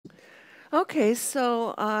Okay,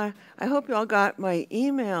 so I hope you all got my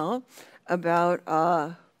email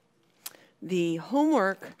about the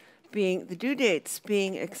homework being, the due dates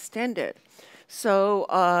being extended.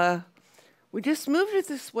 So we just moved it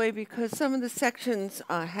this way because some of the sections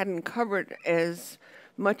hadn't covered as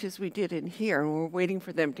much as we did in here, and we're waiting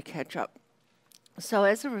for them to catch up. So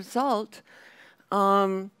as a result,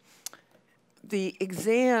 the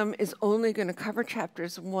exam is only going to cover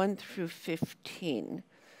chapters 1 through 15.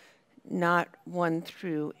 Not 1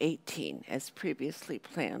 through 18 as previously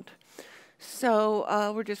planned. So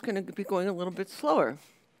we're just going to be going a little bit slower.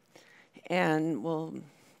 And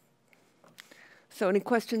so any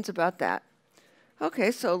questions about that? Okay,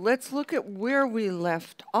 so let's look at where we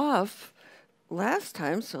left off last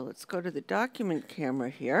time. So let's go to the document camera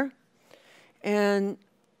here. And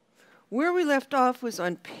where we left off was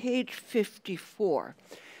on page 54.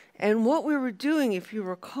 And what we were doing, if you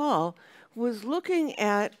recall, was looking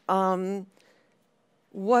at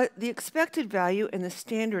what the expected value and the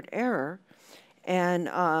standard error and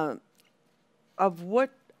of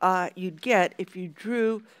what you'd get if you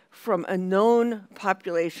drew from a known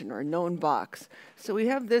population or a known box. So we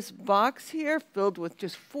have this box here filled with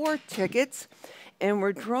just 4 tickets, and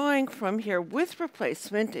we're drawing from here with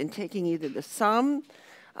replacement and taking either the sum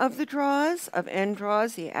of the draws, of n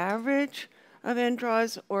draws, the average of n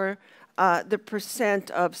draws, or the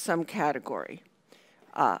percent of some category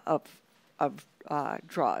of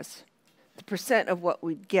draws. The percent of what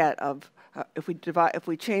we'd get of if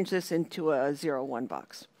we change this into a 0-1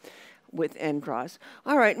 box with n draws.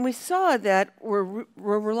 All right, and we saw that we're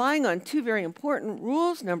relying on 2 very important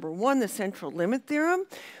rules. Number 1, the central limit theorem,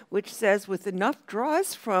 which says with enough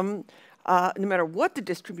draws from no matter what the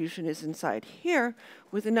distribution is inside here,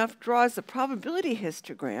 with enough draws, the probability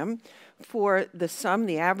histogram for the sum,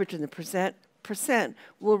 the average, and the percent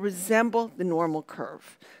will resemble the normal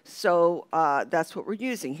curve. So that's what we're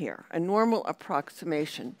using here, a normal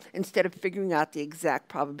approximation, instead of figuring out the exact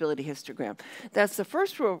probability histogram. That's the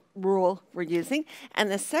first rule we're using.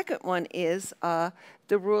 And the second one is the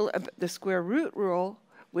square root rule,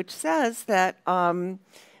 which says that the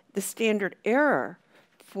standard error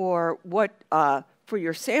for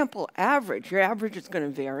your sample average, your average is going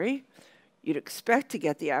to vary. You'd expect to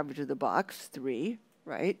get the average of the box, 3,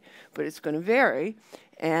 right? But it's going to vary.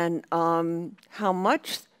 And how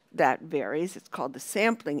much that varies, it's called the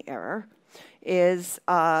sampling error, is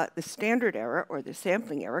the standard error or the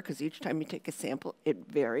sampling error, because each time you take a sample, it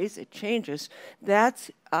varies, it changes. That's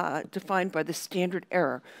defined by the standard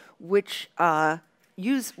error, which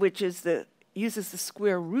uses the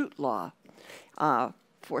square root law.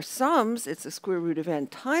 For sums, it's the square root of n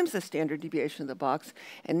times the standard deviation of the box.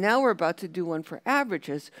 And now we're about to do one for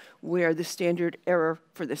averages, where the standard error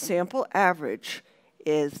for the sample average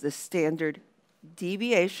is the standard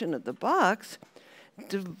deviation of the box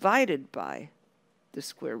divided by the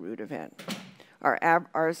square root of n. Our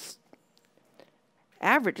average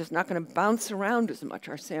is not going to bounce around as much,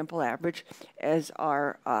 our sample average, as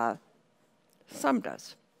our sum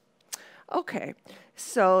does. Okay,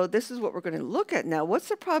 so this is what we're going to look at now. What's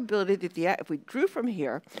the probability that if we drew from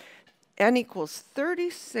here, n equals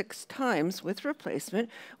 36 times with replacement,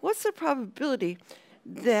 what's the probability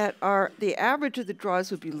that the average of the draws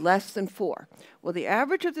would be less than 4? Well, the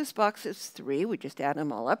average of this box is 3. We just add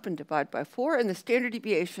them all up and divide by 4, and the standard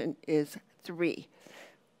deviation is 3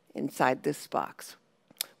 inside this box.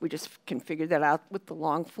 We just can figure that out with the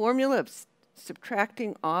long formula of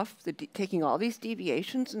subtracting off, taking all these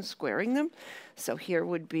deviations and squaring them. So here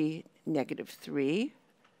would be -3.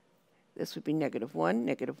 This would be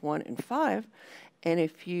 -1, and 5. And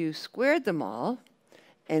if you squared them all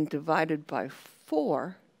and divided by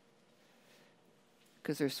 4,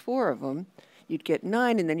 because there's 4 of them, you'd get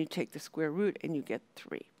 9, and then you take the square root and you get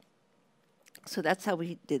 3. So that's how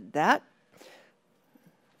we did that.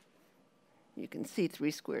 You can see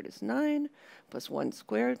 3 squared is 9, plus 1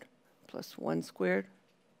 squared, plus 1 squared.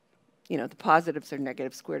 You know, the positives are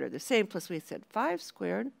negative squared are the same, plus we said 5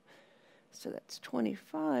 squared. So that's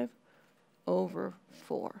 25 over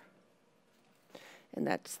 4. And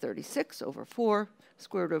that's 36 over 4.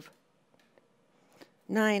 Square root of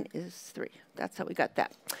 9 is 3. That's how we got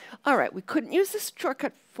that. All right, we couldn't use this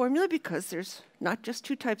shortcut formula because there's not just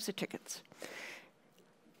 2 types of tickets.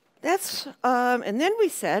 And then we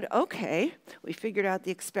said, okay, we figured out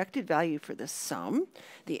the expected value for the sum,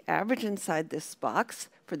 the average inside this box.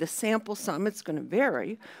 For the sample sum, it's going to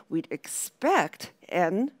vary. We'd expect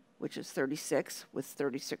n, which is 36, with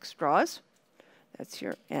 36 draws. That's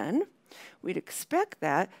your n. We'd expect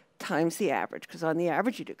that times the average, because on the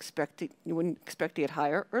average, you wouldn't expect to get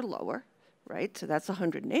higher or lower, right? So that's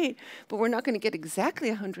 108, but we're not going to get exactly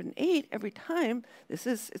 108 every time. It's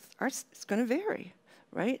going to vary,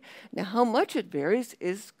 right? Now, how much it varies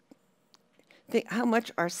is, how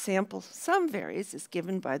much our sample sum varies is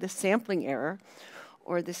given by the sampling error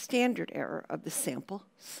or the standard error of the sample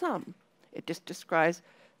sum. It just describes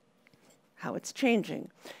how it's changing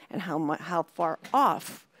and how far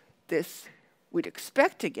off this we'd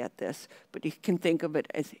expect to get this, but you can think of it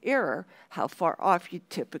as error, how far off you'd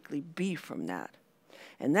typically be from that.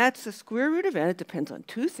 And that's the square root of n. It depends on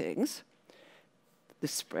two things: the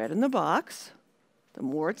spread in the box. The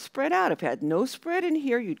more it's spread out, if you had no spread in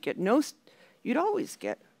here, you'd always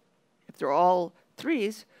get, if they're all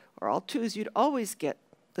 3s or all 2s, you'd always get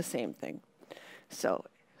the same thing. So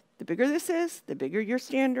the bigger this is, the bigger your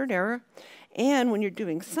standard error. And when you're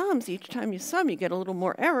doing sums, each time you sum, you get a little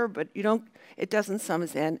more error, but it doesn't sum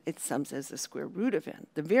as n, it sums as the square root of n.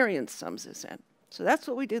 The variance sums as n. So that's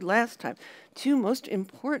what we did last time. Two most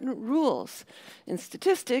important rules in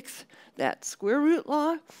statistics, that square root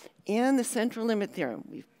law and the central limit theorem.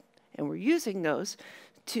 And we're using those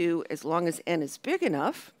to, as long as n is big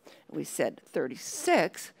enough, we said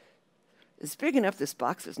 36 is big enough, this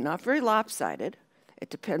box is not very lopsided. It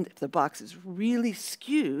depends if the box is really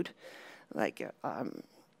skewed, like if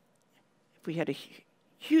we had a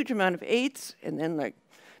huge amount of 8s and then like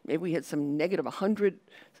maybe we had some negative 100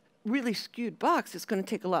 really skewed box, it's going to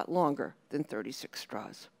take a lot longer than 36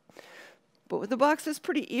 straws. But with a box that's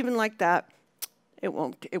pretty even like that, it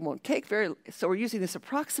won't take very, so we're using this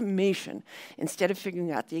approximation instead of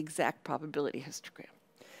figuring out the exact probability histogram.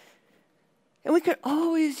 And we could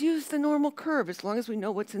always use the normal curve as long as we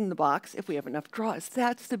know what's in the box if we have enough draws.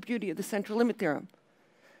 That's the beauty of the central limit theorem.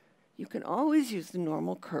 You can always use the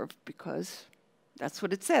normal curve because that's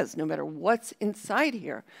what it says. No matter what's inside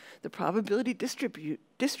here, the probability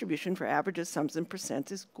distribution for averages, sums, and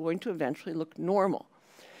percents is going to eventually look normal.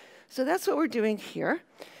 So that's what we're doing here.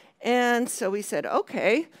 And so we said,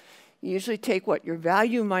 okay, you usually take what? Your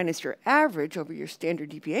value minus your average over your standard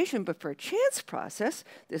deviation, but for a chance process,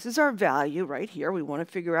 this is our value right here. We want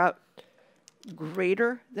to figure out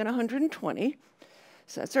greater than 120.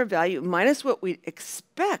 So that's our value minus what we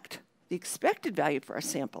expect, the expected value for our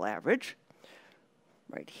sample average,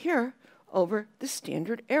 right here, over the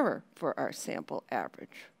standard error for our sample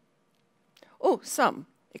average. Oh, sum.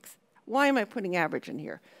 Why am I putting average in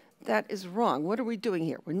here? That is wrong. What are we doing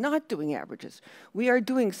here? We're not doing averages. We are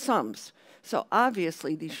doing sums. So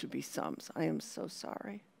obviously these should be sums. I am so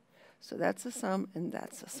sorry. So that's a sum and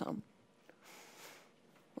that's a sum.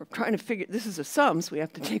 We're trying to figure, this is a sum, so we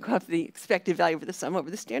have to take off the expected value for the sum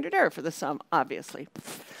over the standard error for the sum, obviously.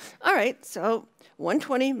 All right, so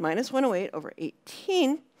 120 minus 108 over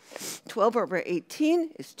 18. 12 over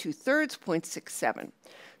 18 is 2/3, 0.67.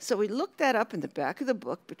 So we looked that up in the back of the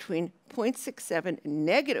book between 0.67 and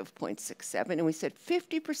negative 0.67, and we said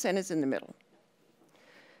 50% is in the middle.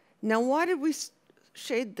 Now, why did we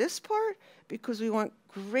shade this part? Because we want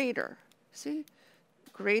greater, see?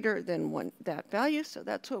 Greater than that value, so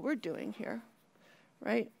that's what we're doing here,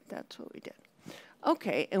 right? That's what we did.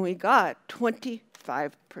 Okay, and we got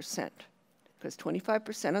 25%, because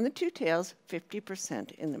 25% on the two tails,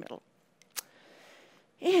 50% in the middle.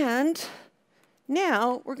 And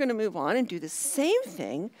now we're going to move on and do the same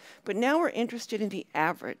thing, but now we're interested in the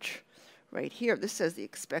average. Right here, this says the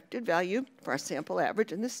expected value for our sample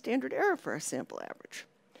average and the standard error for our sample average.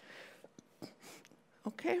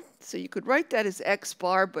 Okay, so you could write that as x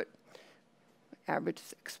bar, but average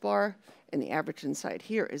is x bar, and the average inside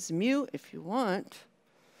here is mu if you want,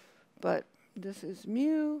 but this is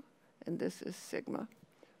mu, and this is sigma,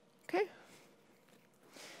 okay?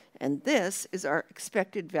 And this is our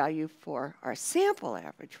expected value for our sample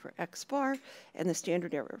average for x bar and the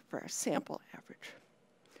standard error for our sample average.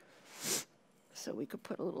 So we could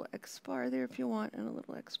put a little x bar there if you want and a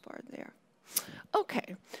little x bar there.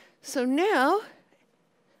 Okay, so now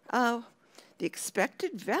the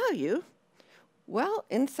expected value, well,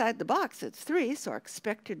 inside the box it's 3, so our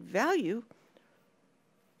expected value,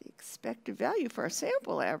 the expected value for our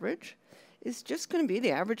sample average is just going to be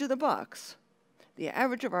the average of the box, the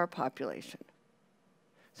average of our population.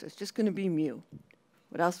 So it's just going to be mu.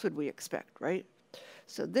 What else would we expect, right?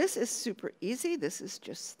 So this is super easy. This is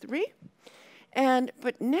just 3.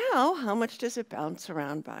 But now, how much does it bounce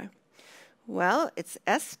around by? Well, it's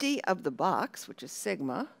SD of the box, which is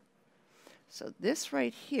sigma. So this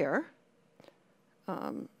right here,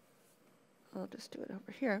 I'll just do it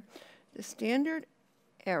over here. The standard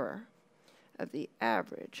error of the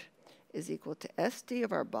average is equal to SD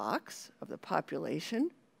of our box, of the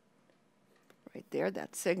population, right there,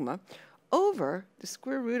 that's sigma, over the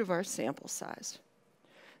square root of our sample size.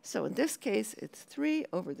 So in this case, it's 3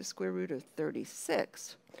 over the square root of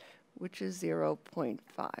 36, which is 0.5.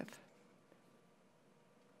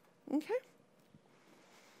 Okay?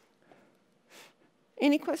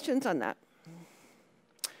 Any questions on that?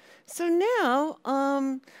 So now,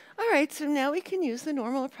 all right, so now we can use the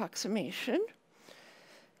normal approximation.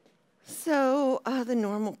 So the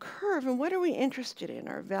normal curve, and what are we interested in?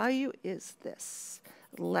 Our value is this,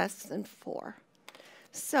 less than 4.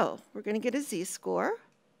 So we're going to get a z-score,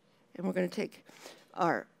 and we're going to take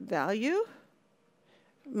our value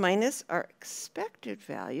minus our expected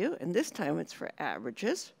value, and this time it's for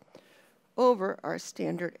averages, over our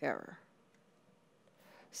standard error.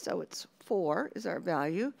 So it's 4 is our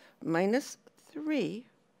value minus 3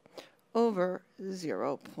 over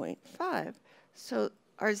 0.5. So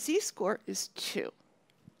our z-score is 2.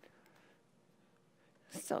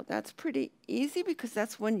 So that's pretty easy because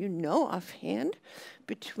that's one you know offhand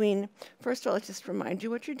between, first of all, let's just remind you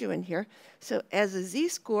what you're doing here. So as a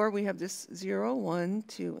z-score, we have this 0, 1,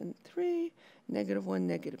 2, and 3, -1,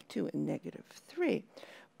 -2, and -3.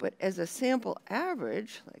 But as a sample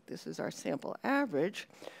average, like this is our sample average,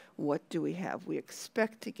 what do we have? We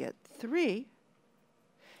expect to get 3,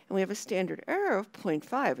 and we have a standard error of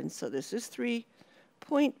 0.5, and so this is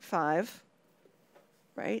 3.5,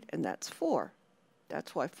 right? And that's 4.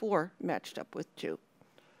 That's why 4 matched up with 2.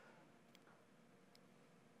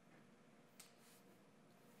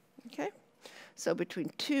 Okay? So between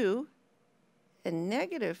 2 and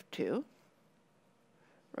 -2,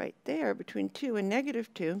 right there, between 2 and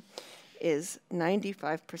 -2 is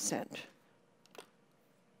 95%.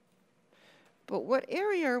 But what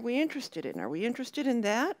area are we interested in? Are we interested in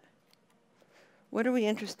that? What are we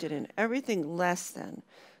interested in? Everything less than.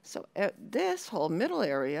 So at this whole middle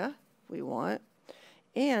area we want,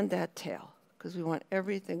 and that tail, because we want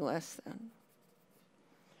everything less than.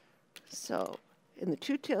 So in the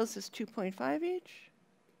two tails is 2.5 each.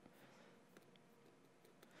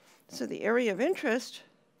 So the area of interest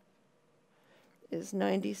is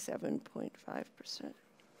 97.5%.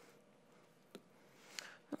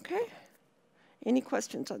 Okay? Any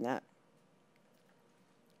questions on that?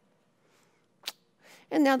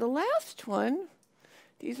 And now the last one,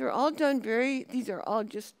 these are all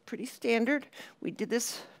just pretty standard. We did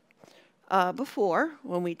this before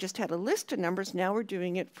when we just had a list of numbers. Now we're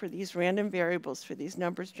doing it for these random variables, for these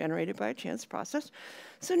numbers generated by a chance process.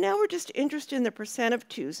 So now we're just interested in the percent of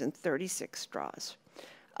 2s in 36 straws.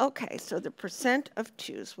 Okay, so the percent of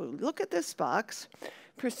 2s. When we look at this box,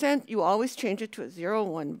 percent, you always change it to a 0,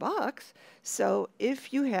 1 box. So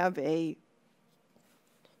if you have you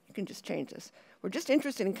can just change this. We're just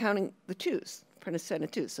interested in counting the 2s, percent of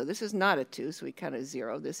 2s. So this is not a 2, so we count a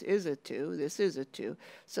 0. This is a 2. This is a 2.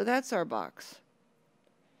 So that's our box.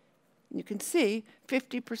 You can see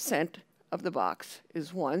 50% of the box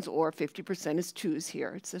is 1s, or 50% is 2s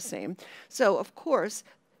here. It's the same. So, of course,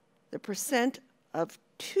 the percent of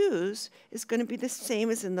 2s is going to be the same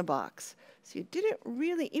as in the box. So you didn't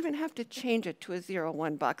really even have to change it to a 0,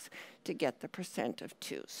 1 box to get the percent of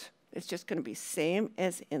 2s. It's just going to be same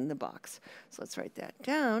as in the box. So let's write that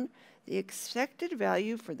down. The expected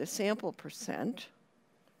value for the sample percent,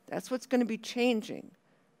 that's what's going to be changing.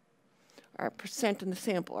 Our percent in the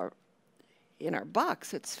sample, in our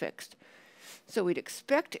box, it's fixed. So we'd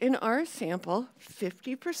expect in our sample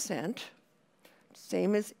 50%,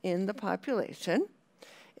 same as in the population,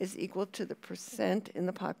 is equal to the percent in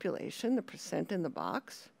the population, the percent in the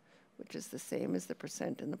box, which is the same as the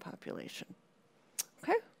percent in the population.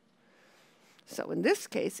 Okay? So in this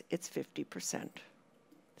case, it's 50%,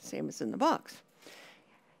 same as in the box.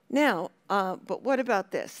 Now, but what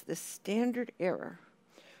about this, the standard error?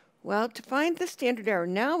 Well, to find the standard error,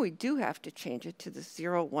 now we do have to change it to the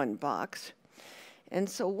 0, 1 box. And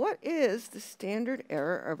so what is the standard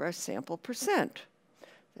error of our sample percent?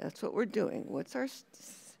 That's what we're doing.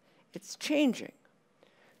 It's changing,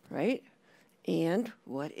 right? And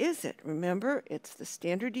what is it? Remember, it's the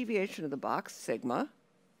standard deviation of the box, sigma,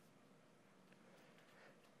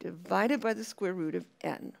 divided by the square root of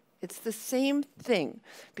n. It's the same thing,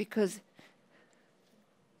 because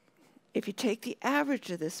if you take the average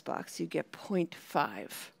of this box, you get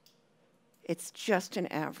 0.5. It's just an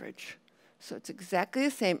average. So it's exactly the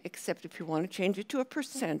same, except if you want to change it to a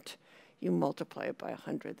percent, you multiply it by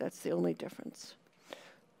 100. That's the only difference.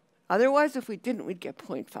 Otherwise, if we didn't, we'd get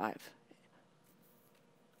 0.5.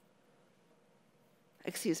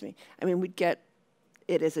 Excuse me. I mean, we'd get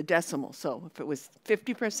it as a decimal. So if it was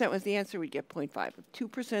 50% was the answer, we'd get 0.5. If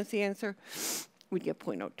 2% is the answer, we'd get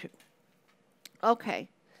 0.02. Okay.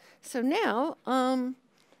 So now,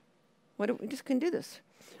 we just can do this.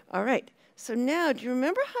 All right. So now, do you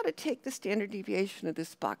remember how to take the standard deviation of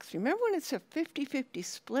this box? Remember when it's a 50-50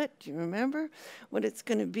 split? Do you remember what it's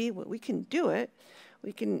going to be? Well, we can do it.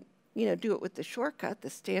 We can, do it with the shortcut, the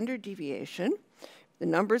standard deviation. The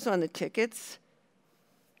numbers on the tickets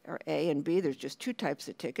are A and B. There's just two types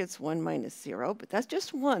of tickets, 1 minus 0, but that's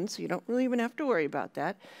just one, so you don't really even have to worry about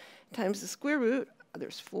that. Times the square root,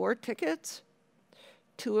 there's 4 tickets.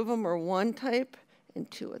 2 of them are one type, and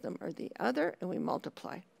 2 of them are the other, and we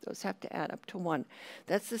multiply. Those have to add up to 1.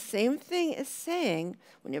 That's the same thing as saying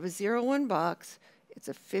when you have a 0-1 box, it's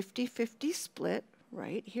a 50-50 split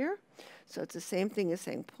right here. So it's the same thing as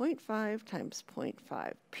saying 0.5 times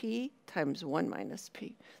 0.5, p times 1 minus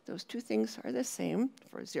p. Those two things are the same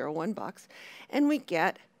for a 0-1 box. And we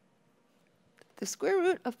get the square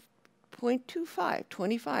root of 0.25,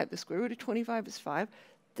 25. The square root of 25 is 5.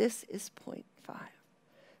 This is 0.5.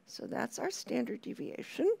 So that's our standard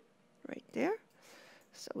deviation right there.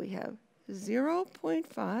 So we have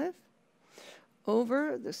 0.5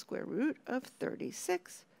 over the square root of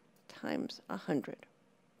 36 times 100.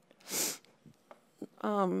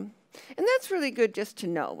 And that's really good just to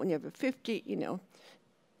know. When you have a 50,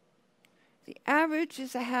 the average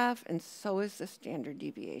is a half, and so is the standard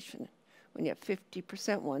deviation when you have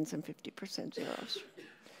 50% ones and 50% zeros.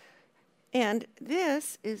 And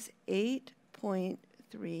this is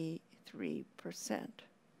 8.33%.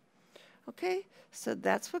 Okay, so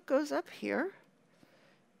that's what goes up here,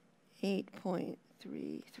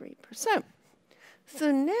 8.33%.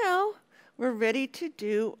 So now we're ready to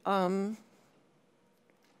do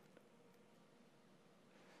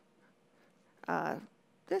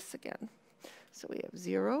this again. So we have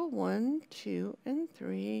 0, 1, 2, and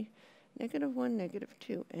 3, -1,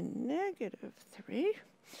 -2, and -3.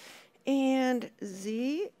 And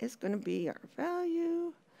z is going to be our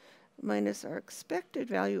value minus our expected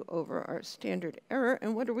value over our standard error.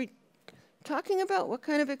 And what are we talking about? What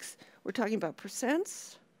kind of we're talking about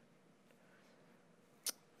percents.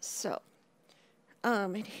 So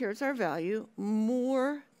and here's our value,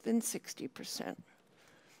 more than 60%.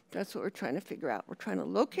 That's what we're trying to figure out. We're trying to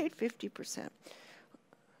locate 50%.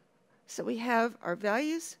 So we have our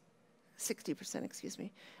values, 60%, excuse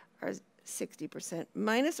me, our 60%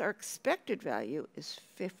 minus our expected value is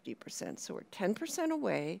 50%. So we're 10%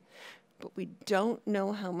 away, but we don't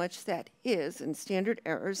know how much that is in standard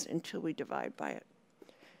errors until we divide by it.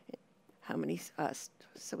 How many,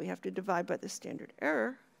 so we have to divide by the standard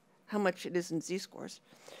error, how much it is in z-scores.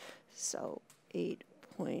 So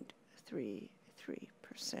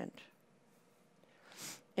 8.33%.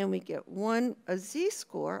 And we get a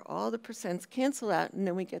z-score, all the percents cancel out, and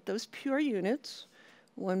then we get those pure units,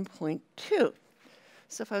 1.2.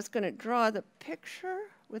 So if I was going to draw the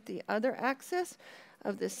picture with the other axis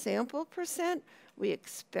of the sample percent, we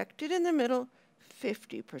expected in the middle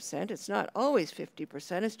 50%. It's not always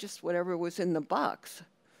 50%, it's just whatever was in the box,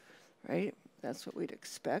 right? That's what we'd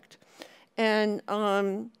expect. And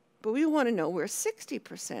but we want to know where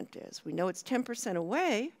 60% is. We know it's 10%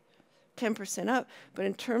 away, 10% up, but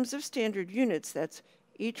in terms of standard units, that's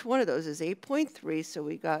each one of those is 8.3, so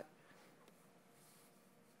we got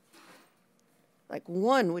like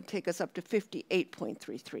 1 would take us up to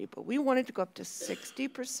 58.33, but we wanted to go up to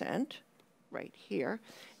 60% right here.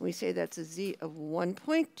 And we say that's a z of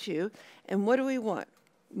 1.2, and what do we want?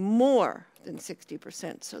 More than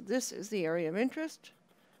 60%. So this is the area of interest.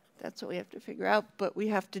 That's what we have to figure out, but we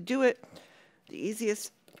have to do it the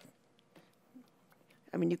easiest.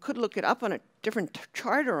 I mean, you could look it up on a different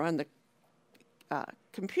chart or on the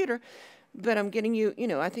computer, but I'm getting you,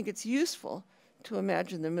 I think it's useful to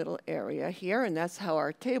imagine the middle area here, and that's how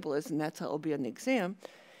our table is, and that's how it'll be on the exam.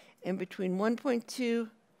 And between 1.2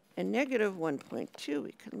 and -1.2,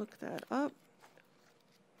 we can look that up.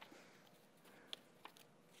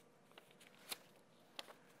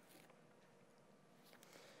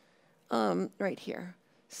 Right here,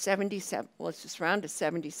 77, well, let's just round to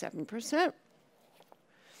 77%.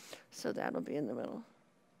 So that'll be in the middle.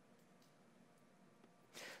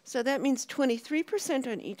 So that means 23%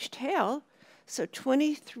 on each tail. So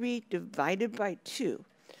 23 divided by 2.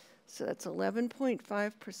 So that's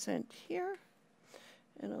 11.5% here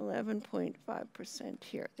and 11.5%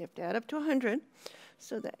 here. They have to add up to 100.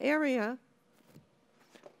 So the area,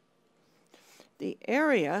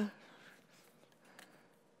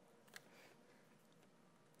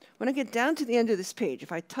 when I get down to the end of this page,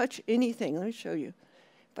 if I touch anything, let me show you.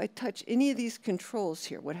 If I touch any of these controls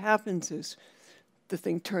here, what happens is the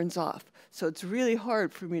thing turns off. So it's really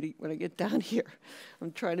hard for me to, when I get down here,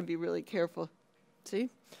 I'm trying to be really careful.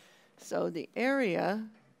 See? So the area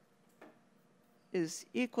is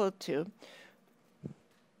equal to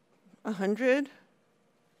 100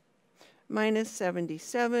 minus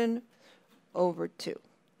 77 over 2,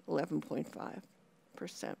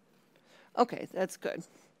 11.5%. Okay, that's good.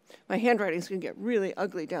 My handwriting's going to get really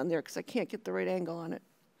ugly down there because I can't get the right angle on it.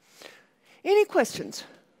 Any questions?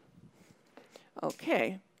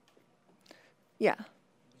 Okay. Yeah. Did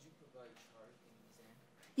you provide a chart in the exam?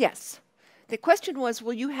 Yes. The question was,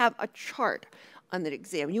 will you have a chart on the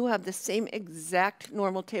exam? You have the same exact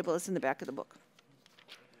normal table as in the back of the book.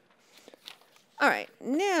 All right,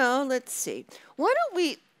 now let's see. Why don't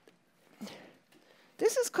we,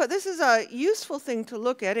 this is a useful thing to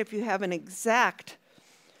look at if you have an exact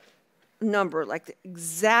number, like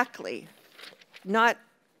exactly, not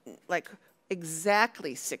like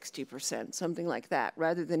exactly 60%, something like that,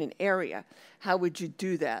 rather than an area. How would you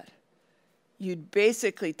do that? You'd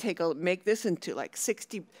basically make this into like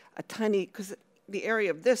 60, a tiny, because the area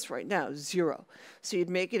of this right now is 0. So you'd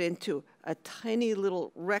make it into a tiny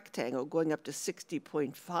little rectangle going up to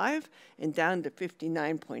 60.5 and down to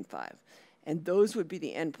 59.5. And those would be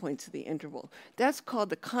the endpoints of the interval. That's called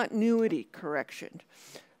the continuity correction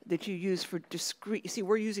that you use for discrete. You see,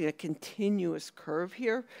 we're using a continuous curve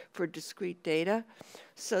here for discrete data.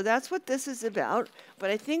 So that's what this is about.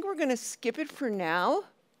 But I think we're going to skip it for now.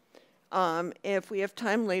 If we have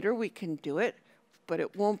time later, we can do it. But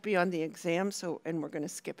it won't be on the exam, and we're going to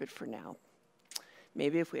skip it for now.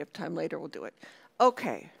 Maybe if we have time later, we'll do it.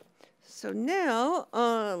 Okay, so now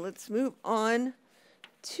let's move on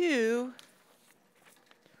to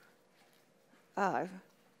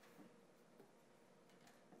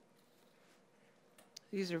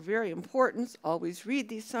these are very important. Always read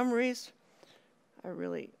these summaries. I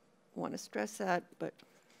really want to stress that, but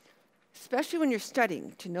especially when you're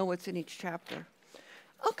studying, to know what's in each chapter.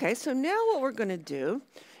 Okay, so now what we're going to do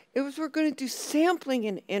is we're going to do sampling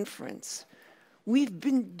and inference. We've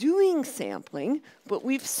been doing sampling, but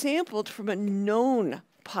we've sampled from a known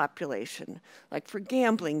population, like for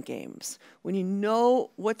gambling games, when you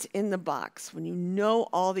know what's in the box, when you know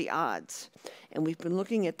all the odds. And we've been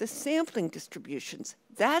looking at the sampling distributions.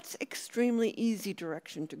 That's extremely easy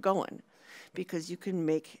direction to go in, because you can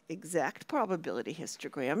make exact probability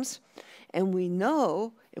histograms, and we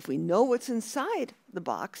know, if we know what's inside the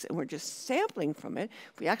box and we're just sampling from it,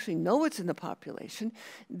 if we actually know what's in the population,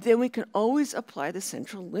 then we can always apply the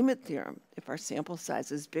central limit theorem if our sample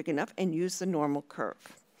size is big enough and use the normal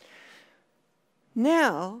curve.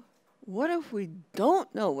 Now, what if we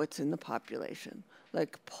don't know what's in the population?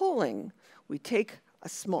 Like polling, we take a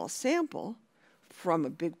small sample from a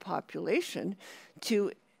big population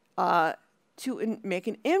to make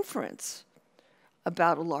an inference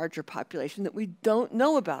about a larger population that we don't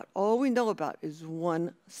know about. All we know about is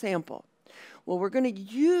one sample. Well, we're going to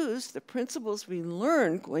use the principles we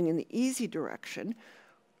learned going in the easy direction,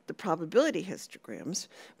 the probability histograms,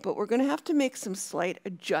 but we're going to have to make some slight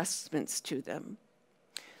adjustments to them.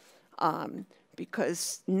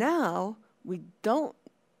 Because now we don't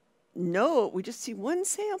know, we just see one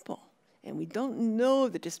sample, and we don't know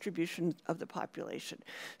the distribution of the population.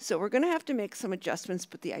 So we're going to have to make some adjustments,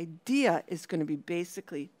 but the idea is going to be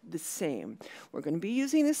basically the same. We're going to be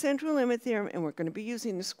using the central limit theorem, and we're going to be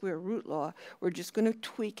using the square root law. We're just going to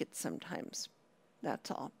tweak it sometimes.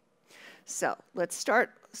 That's all. So let's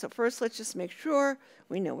start. So first, let's just make sure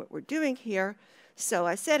we know what we're doing here. So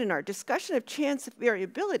I said in our discussion of chance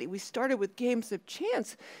variability, we started with games of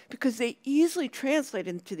chance because they easily translate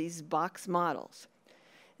into these box models.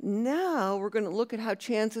 Now we're going to look at how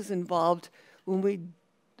chance is involved when we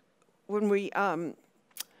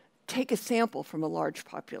take a sample from a large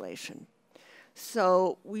population.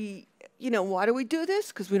 So why do we do this?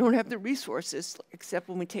 Because we don't have the resources, except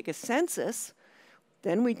when we take a census,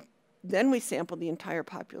 then we sample the entire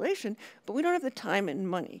population, but we don't have the time and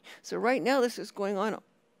money. So right now this is going on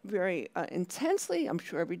very intensely. I'm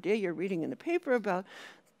sure every day you're reading in the paper about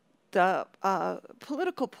the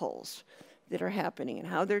political polls that are happening and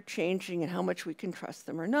how they're changing and how much we can trust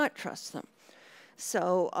them or not trust them.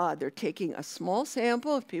 So they're taking a small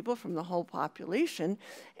sample of people from the whole population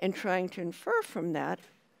and trying to infer from that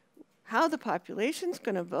how the population's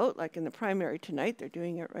going to vote, like in the primary tonight. They're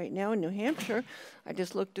doing it right now in New Hampshire. I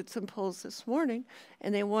just looked at some polls this morning,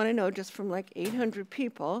 and they want to know just from like 800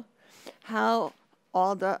 people how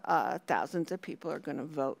all the thousands of people are going to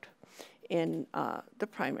vote in the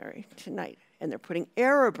primary tonight. And they're putting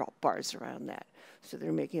error bars around that. So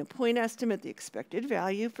they're making a point estimate, the expected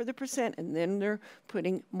value for the percent, and then they're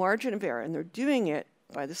putting margin of error, and they're doing it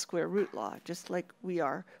by the square root law, just like we've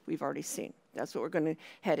already seen. That's what we're going to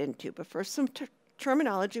head into. But first, some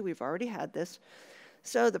terminology. We've already had this.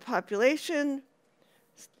 So the population,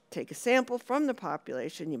 take a sample from the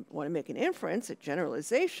population. You want to make an inference, a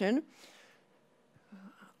generalization.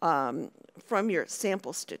 from your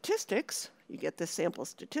sample statistics, you get the sample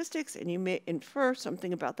statistics, and you may infer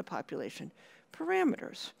something about the population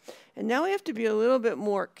parameters. And now we have to be a little bit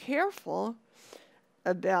more careful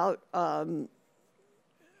about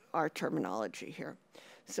our terminology here.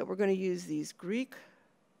 So we're going to use these Greek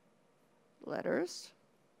letters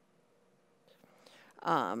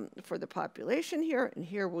for the population here, and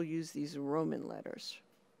here we'll use these Roman letters,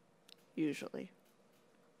 usually.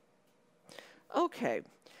 Okay,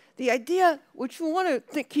 the idea, which you want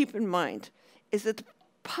to keep in mind, is that the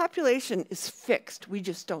population is fixed. We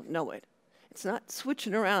just don't know it. It's not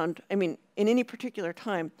switching around. I mean, in any particular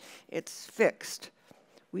time, it's fixed.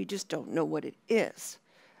 We just don't know what it is.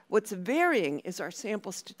 What's varying is our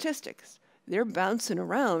sample statistics. They're bouncing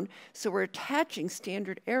around, so we're attaching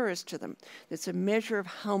standard errors to them. It's a measure of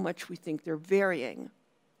how much we think they're varying.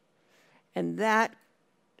 And that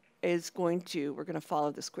is we're going to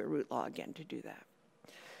follow the square root law again to do that.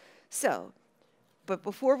 So, but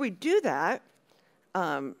before we do that,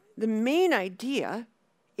 the main idea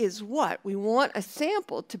is what? We want a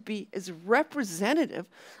sample to be as representative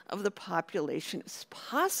of the population as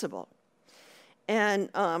possible. And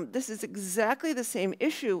this is exactly the same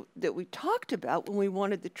issue that we talked about when we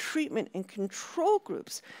wanted the treatment and control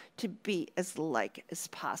groups to be as like as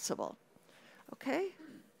possible. Okay?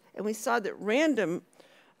 And we saw that random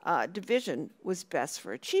division was best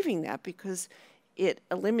for achieving that because it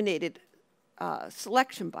eliminated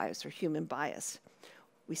selection bias or human bias.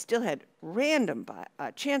 We still had random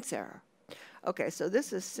chance error. Okay, so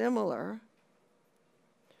this is similar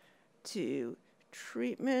to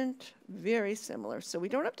treatment, very similar. So we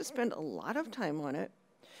don't have to spend a lot of time on it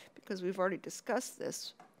because we've already discussed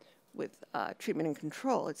this with treatment and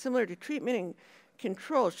control. It's similar to treatment and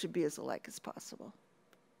control should be as alike as possible.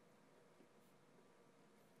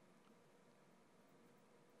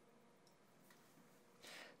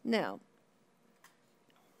 Now,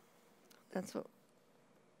 that's what.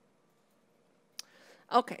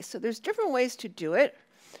 Okay, so there's different ways to do it.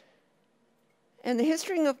 And the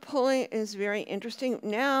history of polling is very interesting.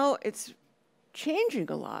 Now it's changing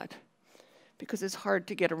a lot because it's hard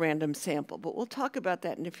to get a random sample, but we'll talk about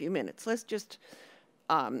that in a few minutes. Let's just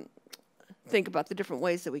think about the different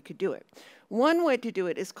ways that we could do it. One way to do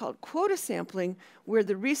it is called quota sampling, where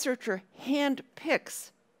the researcher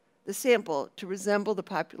hand-picks the sample to resemble the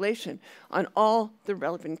population on all the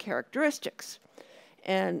relevant characteristics.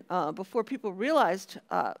 And before people realized,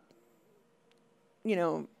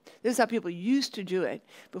 this is how people used to do it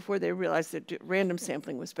before they realized that random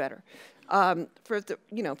sampling was better. For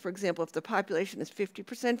example, if the population is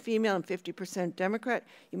 50% female and 50% Democrat,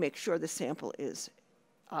 you make sure the sample is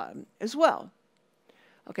as well.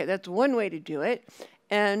 Okay, that's one way to do it.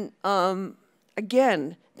 And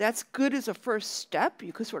again, that's good as a first step.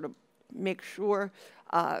 You could sort of make sure,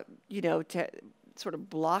 to sort of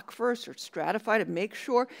block first or stratify to make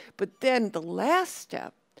sure. But then the last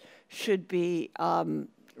step should be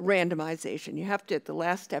randomization. You have to, at the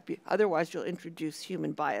last step, otherwise you'll introduce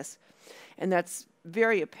human bias. And that's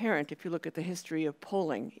very apparent if you look at the history of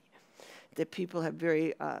polling, that people have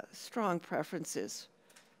very strong preferences,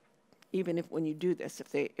 even when you do this,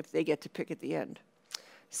 if they get to pick at the end.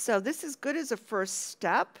 So this is good as a first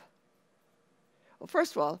step. Well,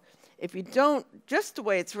 first of all, if you don't, just the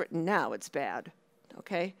way it's written now, it's bad,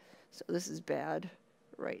 okay? So this is bad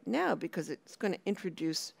right now because it's going to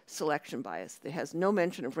introduce selection bias. It has no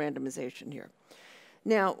mention of randomization here.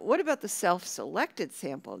 Now, what about the self-selected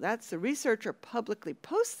sample? That's the researcher publicly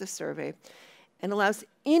posts the survey and allows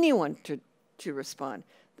anyone to respond.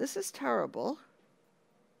 This is terrible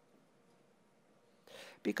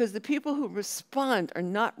because the people who respond are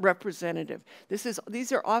not representative.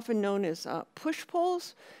 These are often known as push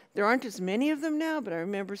polls. There aren't as many of them now, but I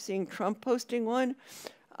remember seeing Trump posting one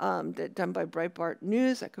done by Breitbart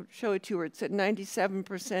News. I could show it to you where it said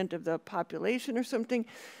 97% of the population or something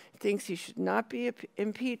thinks he should not be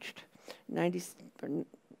impeached, 97.5,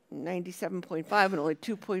 and only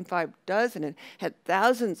 2.5 does, and it had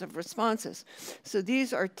thousands of responses. So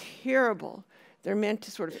these are terrible. They're meant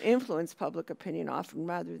to sort of influence public opinion often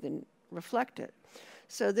rather than reflect it.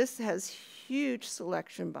 So this has huge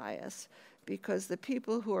selection bias because the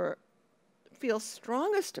people who feel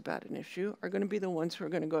strongest about an issue are going to be the ones who are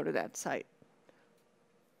going to go to that site.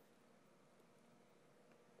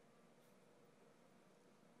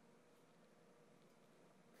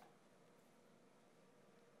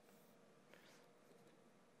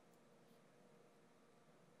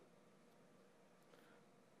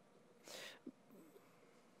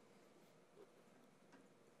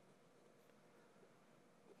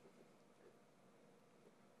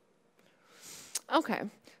 Okay,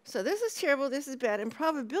 So this is terrible, this is bad. And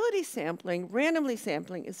probability sampling, randomly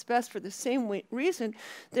sampling, is best for the same reason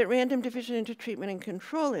that random division into treatment and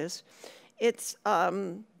control is. It's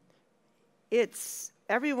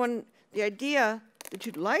everyone, the idea that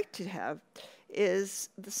you'd like to have is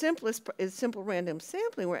the simplest, is simple random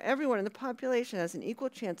sampling, where everyone in the population has an equal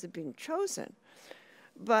chance of being chosen.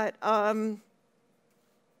 But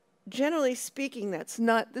generally speaking,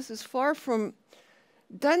 this is far from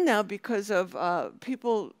done now because of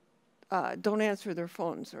people don't answer their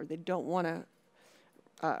phones, or they don't want to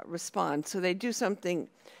respond. So they do something,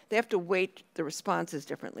 they have to weight the responses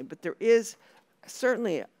differently. But there is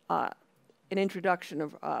certainly an introduction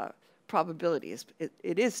of probabilities.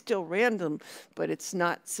 It is still random, but it's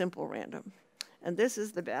not simple random. And this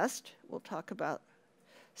is the best. We'll talk about.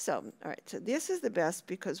 So, all right, so this is the best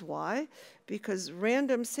because why? Because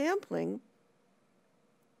random sampling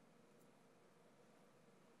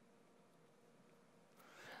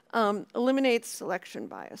eliminates selection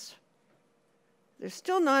bias. There's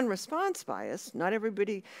still non-response bias, not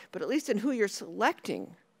everybody, but at least in who you're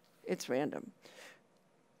selecting, it's random.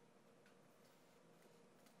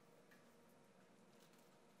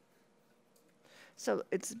 So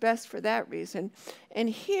it's best for that reason. And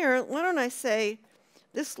here, why don't I say,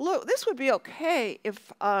 this would be okay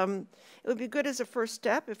if, it would be good as a first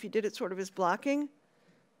step if you did it sort of as blocking.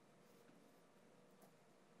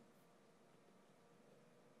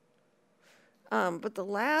 But the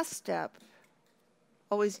last step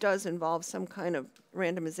always does involve some kind of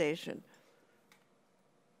randomization.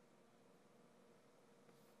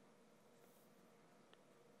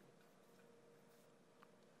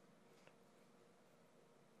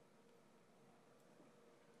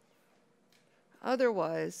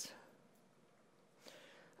 Otherwise,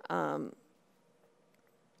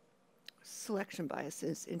 selection bias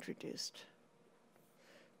is introduced.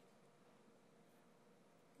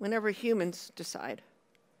 Whenever humans decide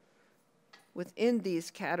within these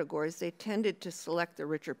categories, they tended to select the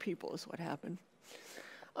richer people is what happened.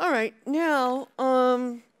 All right, now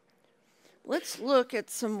let's look at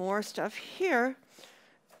some more stuff here.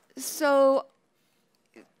 So,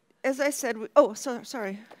 as I said,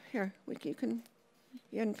 sorry, here,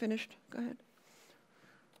 you hadn't finished, go ahead.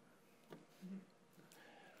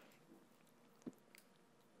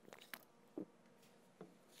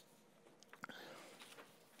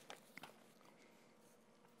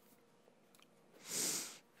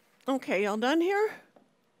 Okay, y'all done here?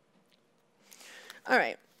 All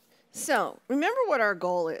right, so remember what our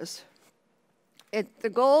goal is. The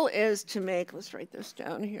goal is to make, let's write this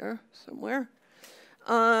down here somewhere.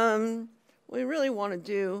 We really want to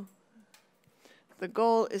do, the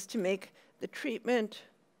goal is to make the treatment,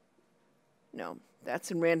 no,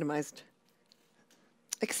 that's in randomized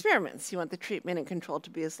experiments. You want the treatment and control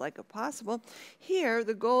to be as like as possible. Here,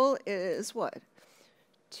 the goal is what?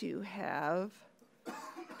 To have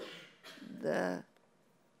the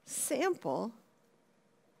sample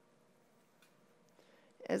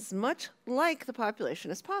as much like the population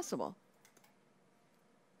as possible.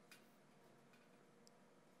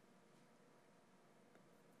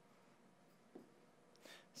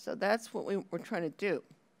 So that's what we're trying to do.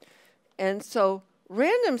 And so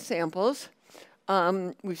random samples,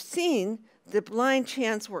 we've seen the blind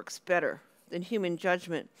chance works better than human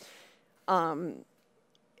judgment.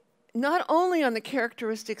 Not only on the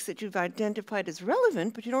characteristics that you've identified as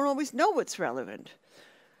relevant, but you don't always know what's relevant.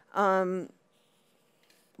 But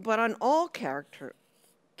on all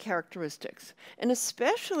characteristics, and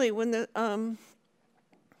especially when the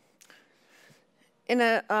in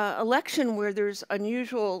an election where there's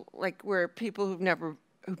unusual, like where people who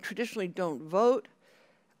traditionally don't vote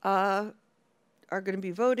are going to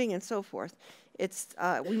be voting and so forth,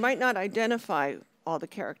 we might not identify all the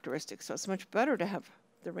characteristics, so it's much better to have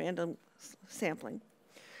the random sampling.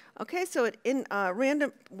 Okay, so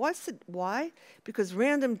random, why? Because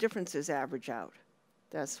random differences average out.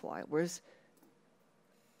 That's why. Whereas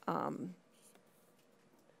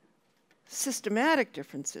systematic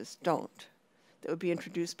differences don't. That would be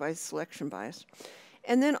introduced by selection bias.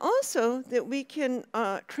 And then also that we can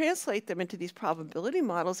translate them into these probability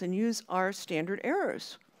models and use our standard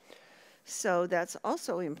errors. So that's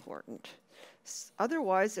also important.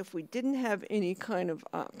 Otherwise, if we didn't have any kind of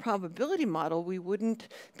probability model, we wouldn't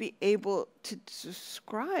be able to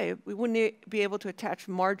describe, we wouldn't be able to attach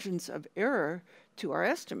margins of error to our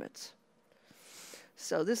estimates.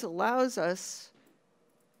 So this allows us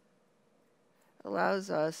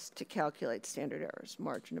to calculate standard errors,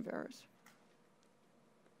 margin of errors.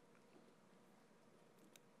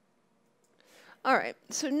 All right,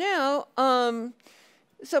 so now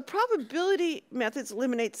So probability methods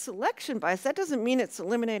eliminate selection bias. That doesn't mean it's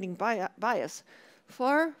eliminating bias.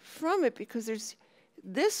 Far from it, because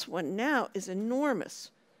this one now is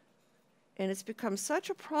enormous. And it's become such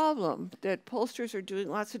a problem that pollsters are doing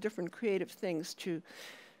lots of different creative things to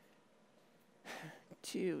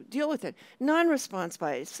deal with it. Non-response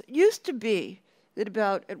bias used to be that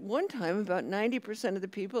at one time, about 90% of the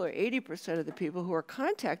people or 80% of the people who are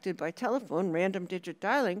contacted by telephone, random digit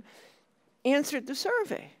dialing, answered the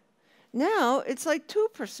survey. Now it's like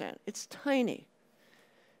 2%. It's tiny.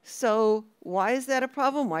 So why is that a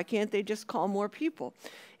problem? Why can't they just call more people?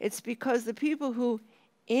 It's because the people who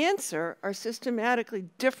answer are systematically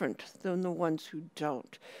different than the ones who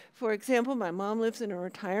don't. For example, my mom lives in a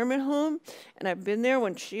retirement home, and I've been there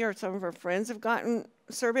when she or some of her friends have gotten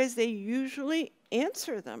surveys. They usually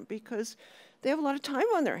answer them because they have a lot of time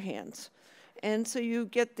on their hands. And so you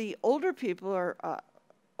get the older people are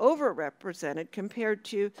overrepresented compared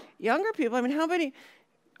to younger people. I mean, how many,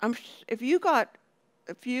 if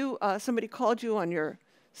somebody called you on your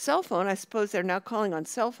cell phone, I suppose they're now calling on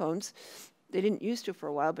cell phones. They didn't used to for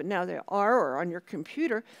a while, but now they are, or on your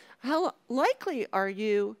computer. How likely are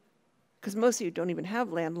you, because most of you don't even have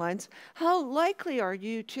landlines, how likely are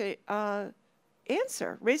you to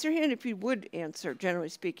answer? Raise your hand if you would answer, generally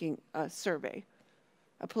speaking, a survey,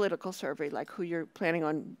 a political survey, like who you're planning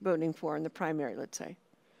on voting for in the primary, let's say.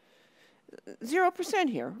 0%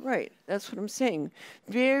 here, right? That's what I'm saying.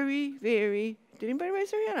 Very, very, did anybody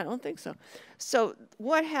raise their hand? I don't think so. So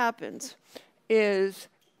what happens is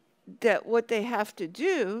that what they have to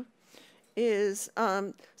do is,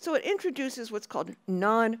 so it introduces what's called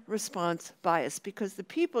non-response bias, because the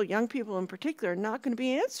people, young people in particular, are not going to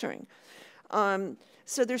be answering.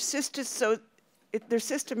 So they're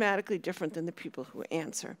systematically different than the people who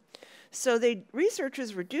answer. So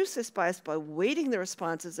researchers reduce this bias by weighting the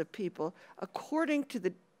responses of people according to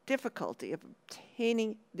the difficulty of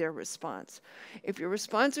obtaining their response. If your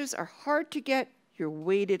responses are hard to get, you're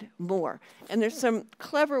weighted more. And there's some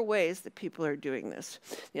clever ways that people are doing this.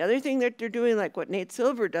 The other thing that they're doing, like what Nate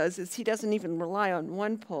Silver does, is he doesn't even rely on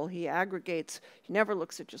one poll. He aggregates, he never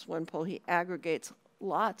looks at just one poll. He aggregates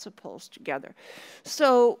lots of polls together.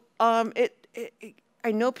 So I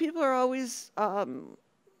know people are always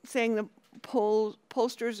saying the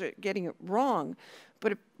pollsters are getting it wrong,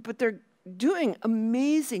 but they're doing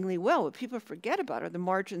amazingly well. What people forget about are the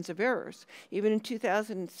margins of errors. Even in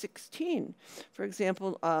 2016, for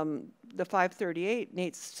example, the 538,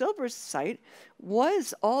 Nate Silver's site,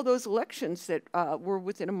 was all those elections that were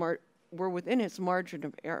within its margin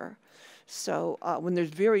of error. So when there's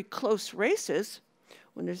very close races,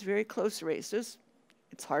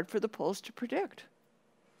 it's hard for the polls to predict.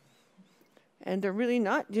 And they're really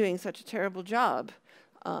not doing such a terrible job.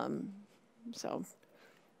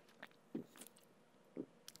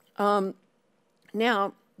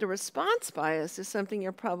 Now, the response bias is something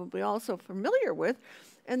you're probably also familiar with,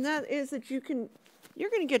 and that is that you're going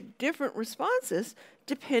to get different responses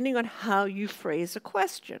depending on how you phrase a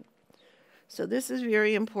question. So this is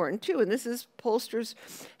very important too, and pollsters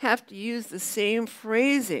have to use the same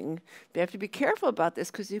phrasing. They have to be careful about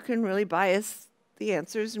this because you can really bias the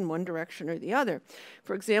answers in one direction or the other.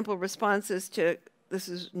 For example, responses to, this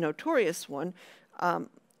is a notorious one,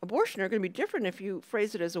 abortion are going to be different if you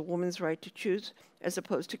phrase it as a woman's right to choose as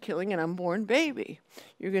opposed to killing an unborn baby.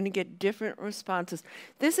 You're going to get different responses.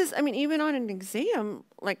 This is, I mean, even on an exam,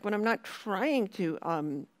 like when I'm not trying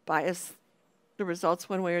to bias the results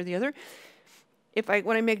one way or the other,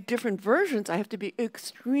 when I make different versions, I have to be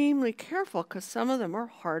extremely careful because some of them are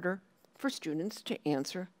harder for students to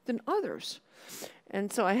answer than others.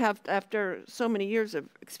 And so I have, after so many years of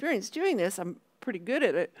experience doing this, I'm pretty good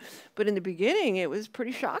at it. But in the beginning, it was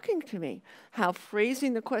pretty shocking to me how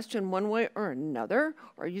phrasing the question one way or another,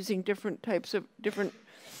 or using different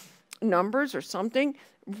numbers or something,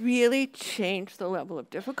 really changed the level of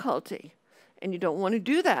difficulty. And you don't want to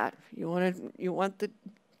do that. You want the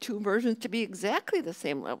two versions to be exactly the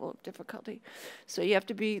same level of difficulty. So you have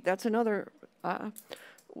to be, that's another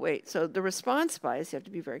way. So the response bias, you have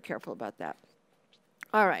to be very careful about that.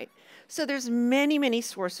 All right, so there's many, many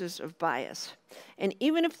sources of bias. And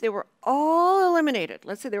even if they were all eliminated,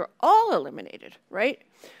 let's say they were all eliminated, right?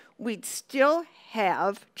 We'd still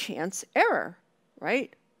have chance error,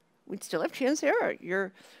 right? We'd still have chance error.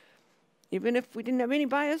 Even if we didn't have any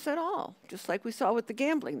bias at all, just like we saw with the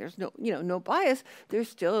gambling, there's no bias, there's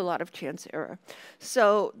still a lot of chance error.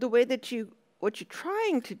 So the way that what you're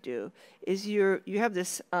trying to do is you have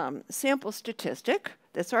this sample statistic,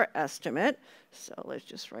 that's our estimate. So let's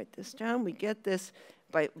just write this down. We get this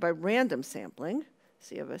by random sampling.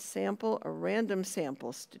 So you have a random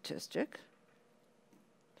sample statistic.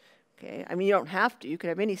 Okay, I mean, you don't have to. You could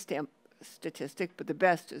have any statistic, but the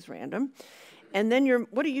best is random. And then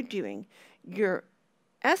what are you doing? You're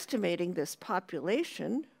estimating this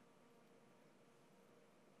population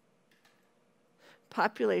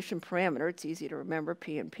parameter. It's easy to remember,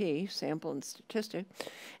 P and P, sample and statistic.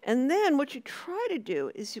 And then what you try to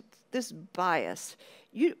do is this bias.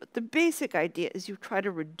 The basic idea is you try to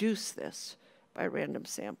reduce this by random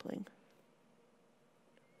sampling.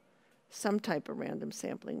 Some type of random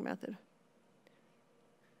sampling method.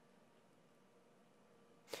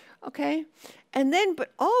 Okay, and then,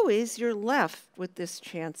 but always you're left with this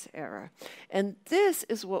chance error. And this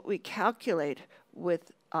is what we calculate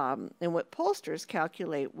with, and what pollsters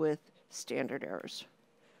calculate with standard errors.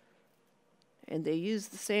 And they use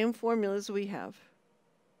the same formulas we have.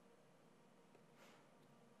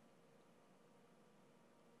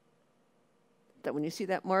 That when you see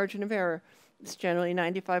that margin of error, it's generally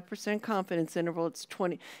 95% confidence interval,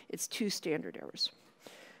 it's 2 standard errors.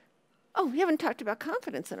 Oh, we haven't talked about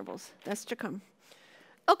confidence intervals. That's to come.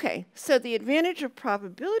 Okay, so the advantage of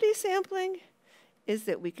probability sampling is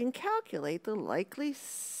that we can calculate the likely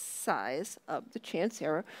size of the chance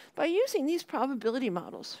error by using these probability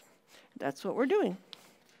models. That's what we're doing.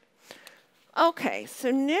 Okay,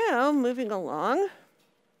 so now moving along,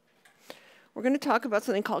 we're going to talk about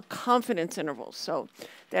something called confidence intervals. So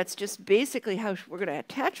that's just basically how we're going to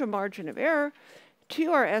attach a margin of error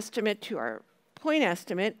to our estimate, to our point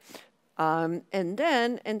estimate,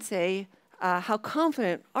 and say, how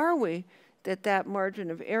confident are we that that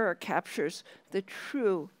margin of error captures the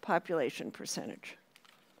true population percentage?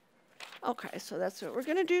 Okay, so that's what we're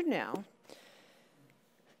going to do now.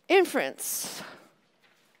 Inference.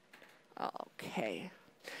 Okay.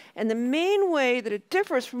 And the main way that it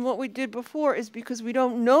differs from what we did before is because we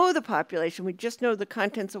don't know the population. We just know the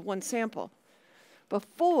contents of one sample.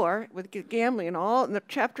 Before, with gambling and all, in the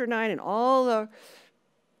Chapter 9 and all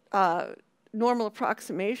the normal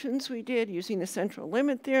approximations we did using the central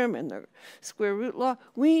limit theorem and the square root law,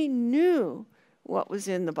 we knew what was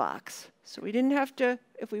in the box. So we didn't have to,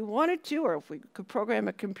 if we wanted to, or if we could program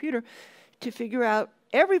a computer to figure out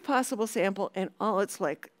every possible sample and all its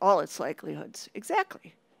likelihoods.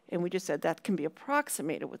 Exactly. And we just said that can be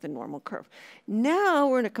approximated with a normal curve. Now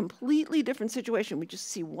we're in a completely different situation. We just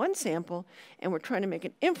see one sample and we're trying to make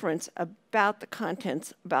an inference about the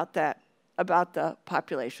contents, about the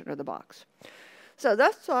population or the box. So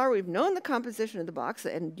thus far, we've known the composition of the box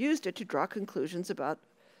and used it to draw conclusions about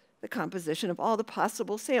the composition of all the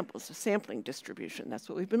possible samples, the sampling distribution. That's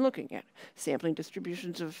what we've been looking at. Sampling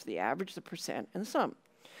distributions of the average, the percent, and the sum.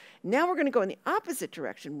 Now we're going to go in the opposite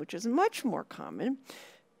direction, which is much more common,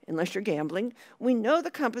 unless you're gambling. We know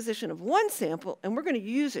the composition of one sample, and we're going to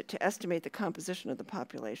use it to estimate the composition of the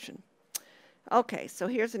population. Okay, so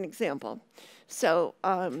here's an example. So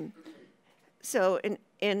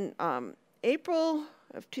in April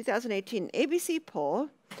of 2018, ABC poll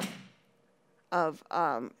of,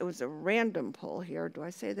 it was a random poll here. Do I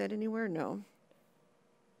say that anywhere? No.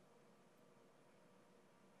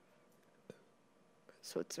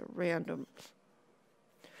 So it's a random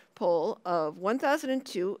poll of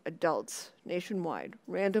 1,002 adults nationwide,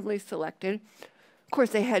 randomly selected. Of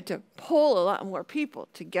course, they had to poll a lot more people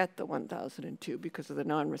to get the 1,002 because of the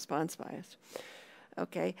non-response bias.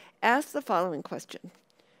 Okay, ask the following question.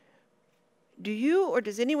 Do you or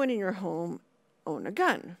does anyone in your home own a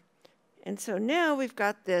gun? And so now we've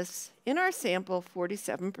got this, in our sample,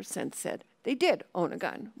 47% said they did own a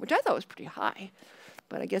gun, which I thought was pretty high.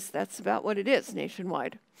 But I guess that's about what it is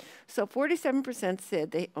nationwide. So 47%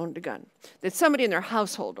 said they owned a gun, that somebody in their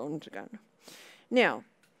household owned a gun. Now,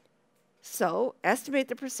 so estimate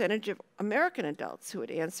the percentage of American adults who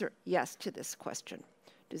would answer yes to this question.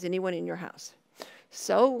 Does anyone in your house?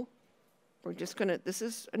 So we're just going to, this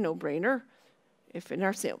is a no-brainer. If in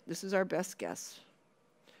our sample, this is our best guess.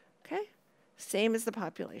 Okay? Same as the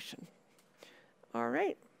population. All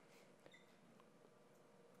right.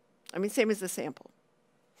 I mean, same as the sample.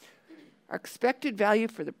 Our expected value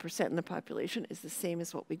for the percent in the population is the same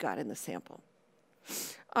as what we got in the sample.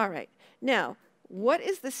 All right. Now, what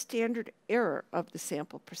is the standard error of the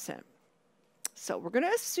sample percent? So we're going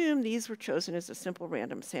to assume these were chosen as a simple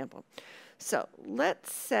random sample. So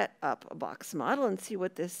let's set up a box model and see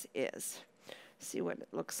what this is. See what it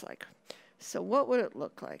looks like. So what would it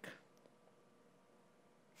look like?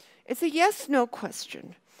 It's a yes-no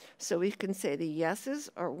question. So we can say the yeses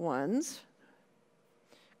are ones,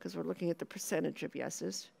 because we're looking at the percentage of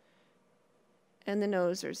yeses, and the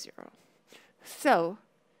no's are 0. So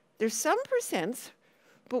there's some percents,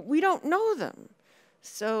 but we don't know them.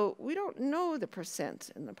 So we don't know the percents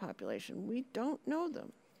in the population. We don't know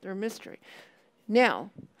them. They're a mystery.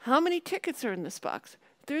 Now, how many tickets are in this box?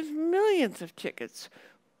 There's millions of tickets,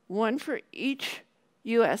 one for each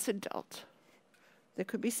U.S. adult that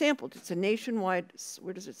could be sampled. It's a nationwide,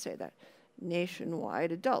 where does it say that?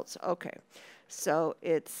 Nationwide adults. Okay, so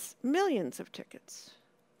it's millions of tickets.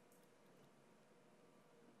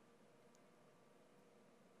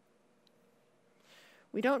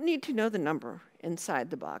 We don't need to know the number inside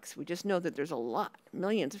the box. We just know that there's a lot,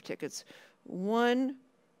 millions of tickets, one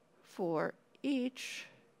for each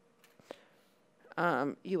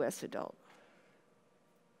U.S. adult.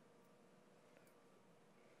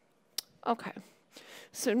 Okay,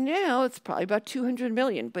 so now it's probably about 200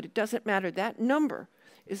 million, but it doesn't matter. That number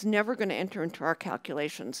is never going to enter into our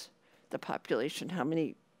calculations, the population, how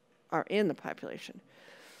many are in the population.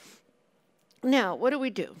 Now, what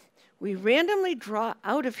do? We randomly draw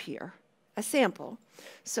out of here a sample.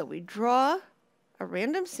 So we draw a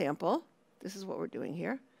random sample. This is what we're doing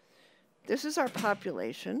here. This is our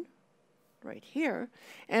population right here.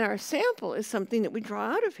 And our sample is something that we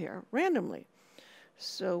draw out of here randomly.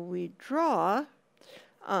 So we draw,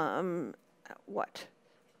 what?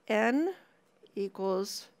 N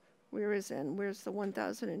equals, where is N? Where's the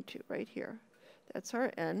 1002? Right here. That's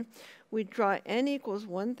our N. We draw N equals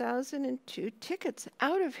 1002 tickets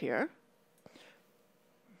out of here.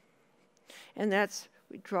 And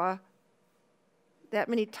we draw that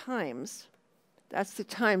many times. That's the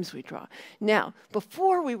times we draw. Now,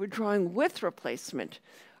 before we were drawing with replacement.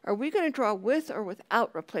 Are we going to draw with or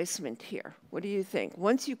without replacement here? What do you think?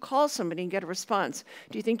 Once you call somebody and get a response,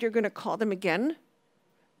 do you think you're going to call them again?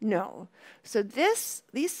 No. So these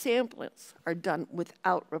samples are done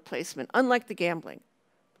without replacement, unlike the gambling.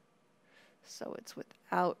 So it's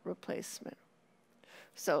without replacement.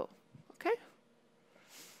 So, okay.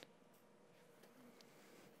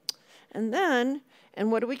 And then,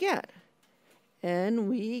 and what do we get? And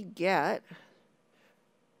we get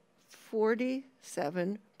 47%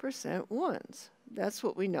 ones. That's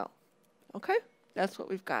what we know. Okay? That's what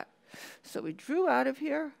we've got. So we drew out of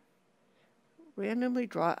here, randomly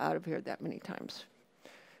draw out of here that many times.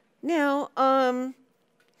 Now,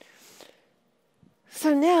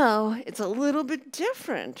 so now it's a little bit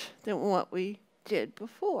different than what we did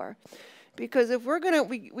before. Because if we're gonna,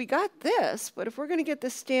 we got this, but if we're gonna get the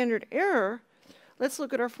standard error, let's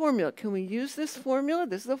look at our formula. Can we use this formula?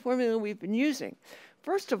 This is the formula we've been using.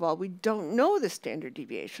 First of all, we don't know the standard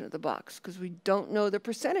deviation of the box because we don't know the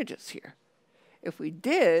percentages here. If we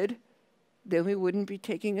did, then we wouldn't be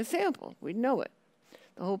taking a sample. We'd know it.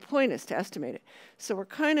 The whole point is to estimate it. So we're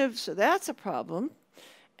so that's a problem.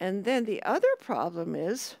 And then the other problem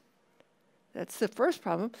is, that's the first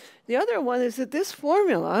problem. The other one is that this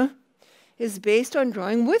formula is based on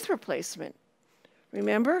drawing with replacement.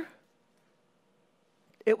 Remember?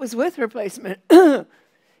 It was with replacement.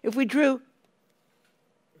 If we drew,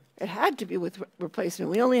 it had to be with replacement.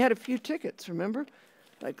 We only had a few tickets, remember?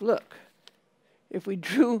 Like, look, if we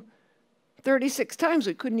drew 36 times,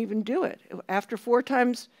 we couldn't even do it. After four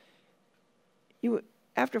times, you're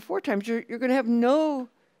going to have no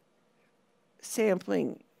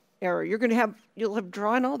sampling error. You'll have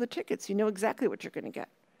drawn all the tickets. You know exactly what you're going to get,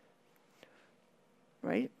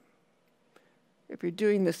 right? If you're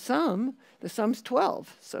doing the sum's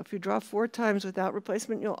 12. So if you draw 4 times without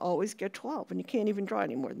replacement, you'll always get 12, and you can't even draw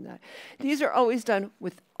any more than that. These are always done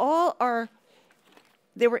with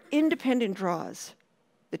they were independent draws.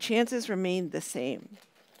 The chances remain the same,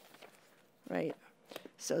 right?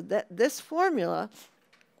 So this formula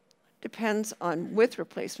depends on with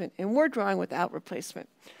replacement, and we're drawing without replacement.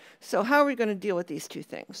 So how are we going to deal with these two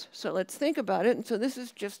things? So let's think about it. And so this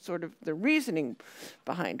is just sort of the reasoning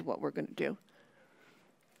behind what we're going to do.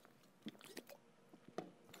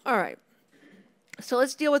 All right. So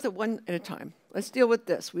let's deal with it one at a time. Let's deal with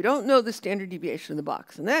this. We don't know the standard deviation of the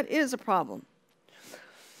box, and that is a problem.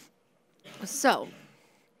 So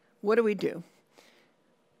what do?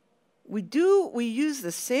 We use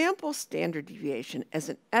the sample standard deviation as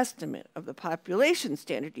an estimate of the population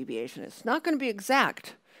standard deviation. It's not going to be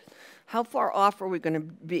exact. How far off are we going to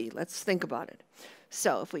be? Let's think about it.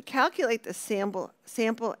 So if we calculate the sample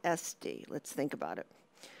SD, let's think about it.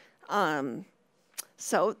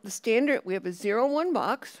 So the standard, we have a 0, 1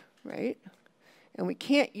 box, right? And we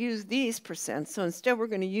can't use these percents, so instead we're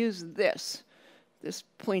going to use this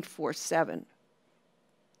 0.47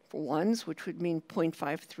 for ones, which would mean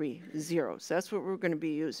 0.53 zeros. So that's what we're going to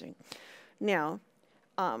be using. Now,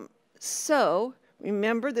 so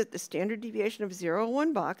remember that the standard deviation of 0,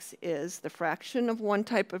 1 box is the fraction of one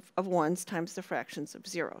type of ones times the fractions of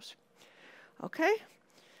zeros. Okay?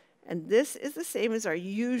 And this is the same as our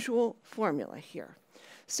usual formula here.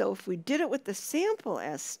 So if we did it with the sample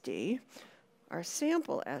SD, our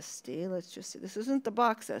sample SD, let's just see, this isn't the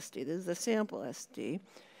box SD, this is the sample SD.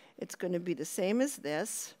 It's going to be the same as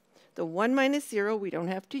this. The 1 minus 0 we don't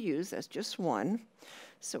have to use, that's just 1.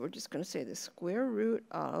 So we're just going to say the square root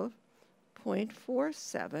of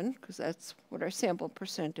 0.47, because that's what our sample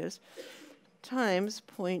percent is, times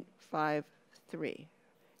 0.53.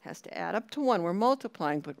 Has to add up to 1. We're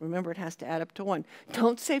multiplying, but remember it has to add up to 1.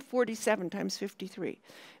 Don't say 47 times 53.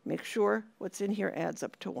 Make sure what's in here adds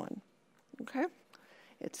up to 1. Okay?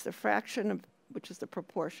 It's the fraction of, which is the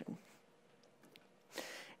proportion.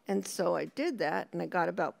 And so I did that, and I got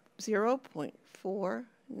about 0.499.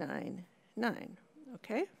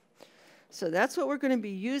 Okay? So that's what we're going to be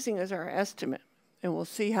using as our estimate. And we'll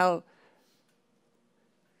see how,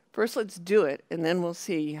 first let's do it, and then we'll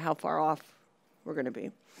see how far off we're going to be.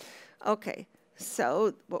 Okay,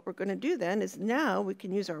 so what we're going to do then is now we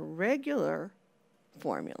can use our regular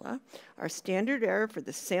formula, our standard error for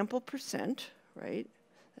the sample percent, right?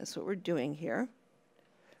 That's what we're doing here.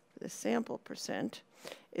 For the sample percent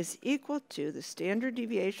is equal to the standard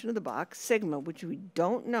deviation of the box, sigma, which we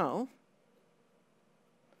don't know,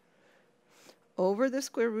 over the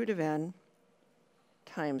square root of n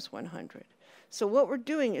times 100. So what we're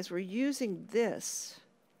doing is we're using this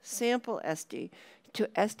sample SD to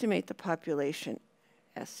estimate the population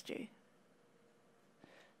SG.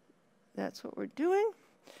 That's what we're doing.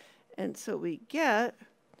 And so we get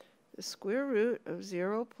the square root of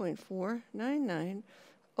 0.499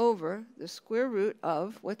 over the square root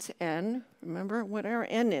of, what's n? Remember what our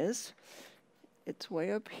n is. It's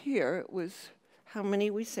way up here. It was how many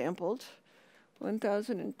we sampled?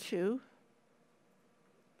 1,002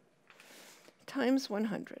 times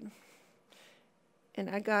 100. And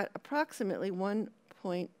I got approximately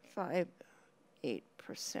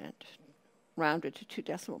 1.58%, rounded to 2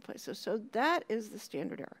 decimal places. So that is the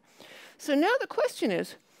standard error. So now the question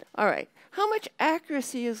is, all right, how much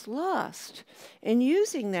accuracy is lost in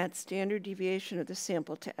using that standard deviation of the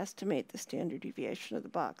sample to estimate the standard deviation of the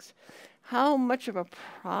box? How much of a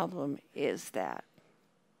problem is that?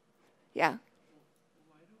 Yeah? Why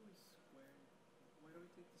do we take the square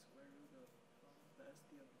root of the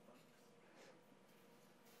SD of the box?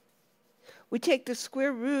 We take the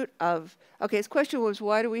square root of, okay, his question was,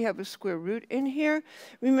 why do we have a square root in here?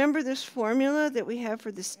 Remember this formula that we have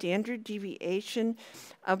for the standard deviation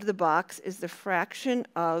of the box is the fraction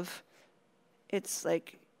of, it's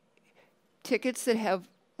like tickets that have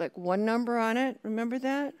like one number on it. Remember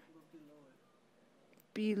that?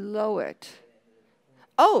 Below it.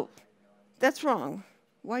 Oh, that's wrong.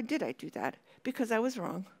 Why did I do that? Because I was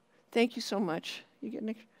wrong. Thank you so much. You get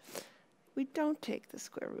an We don't take the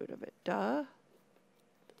square root of it. Duh.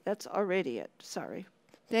 That's already it. Sorry.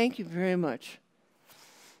 Thank you very much.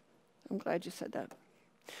 I'm glad you said that.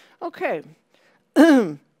 Okay.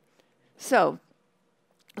 So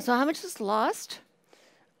how much is lost?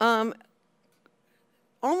 Almost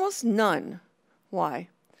none. Why?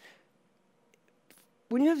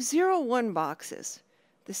 When you have 0, 1 boxes,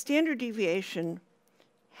 the standard deviation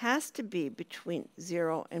has to be between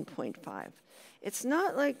 0 and 0.5. It's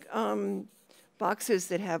not like boxes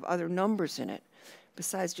that have other numbers in it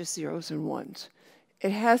besides just zeros and ones.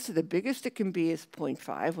 It has to, the biggest it can be is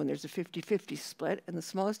 0.5 when there's a 50-50 split, and the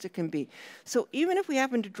smallest it can be. So even if we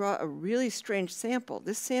happen to draw a really strange sample,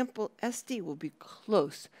 this sample SD will be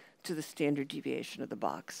close to the standard deviation of the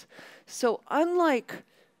box. So unlike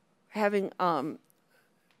having not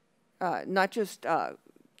just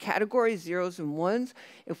categories, zeros and ones,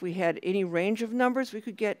 if we had any range of numbers, we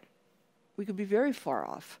could be very far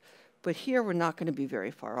off. But here we're not going to be very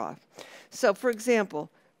far off. So for example,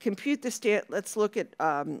 compute the let's look at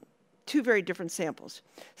 2 very different samples.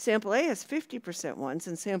 Sample A has 50% ones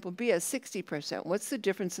and sample B has 60%. What's the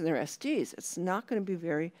difference in their SDs? It's not going to be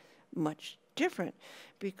very much different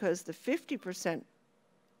because the 50%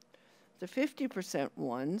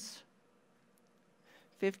 ones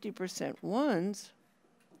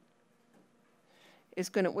is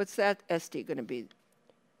going to, what's that SD going to be?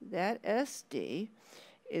 That SD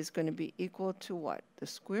is going to be equal to what? The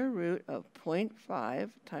square root of 0.5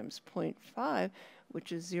 times 0.5,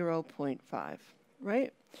 which is 0.5,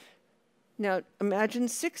 right? Now, imagine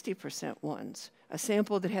 60% ones. A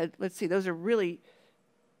sample that had, let's see, those are really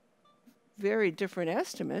very different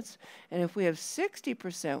estimates. And if we have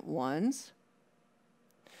 60% ones,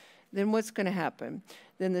 then what's going to happen?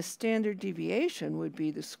 Then the standard deviation would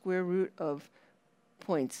be the square root of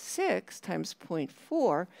 0.6 times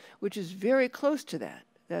 0.4, which is very close to that.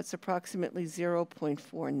 That's approximately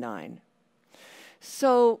 0.49.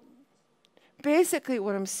 So basically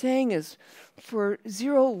what I'm saying is for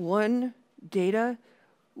 0, 1 data,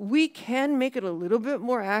 We can make it a little bit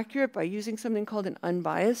more accurate by using something called an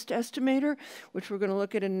unbiased estimator, which we're going to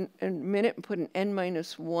look at in a minute and put an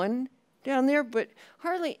n-1 down there, but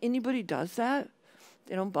hardly anybody does that.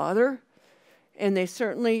 They don't bother. And they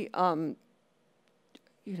certainly, they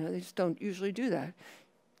just don't usually do that.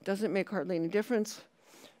 Doesn't make hardly any difference.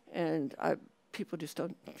 And people just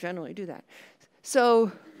don't generally do that.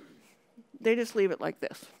 So they just leave it like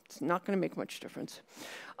this. It's not going to make much difference.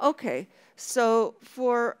 Okay, so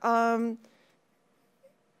for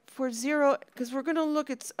 0, because we're going to look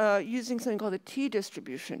at using something called the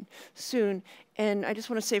t-distribution soon, and I just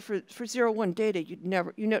want to say for 0, 1 data, you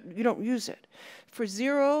don't use it. For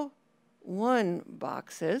 0, 1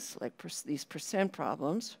 boxes, like these percent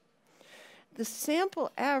problems, the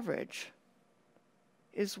sample average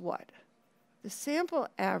is what? The sample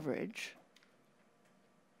average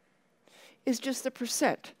is just the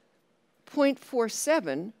percent.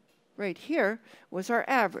 0.47 right here was our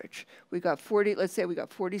average. We got 40, let's say we got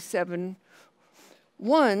 47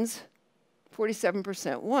 ones,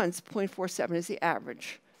 47% ones, 0.47 is the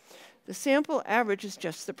average. The sample average is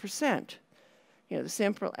just the percent. The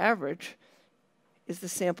sample average is the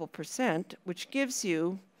sample percent, which gives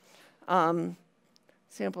you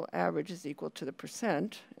sample average is equal to the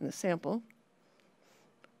percent in the sample.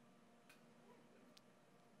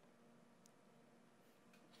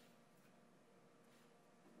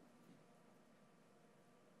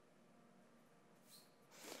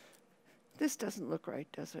 This doesn't look right,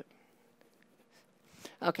 does it?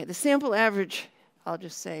 Okay, the sample average, I'll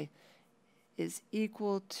just say, is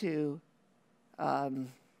equal to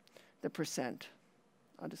the percent.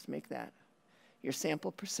 I'll just make that your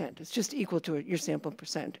sample percent. It's just equal to your sample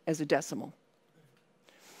percent as a decimal.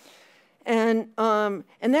 And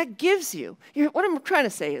that gives you, what I'm trying to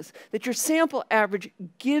say is that your sample average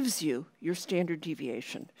gives you your standard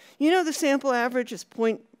deviation. The sample average is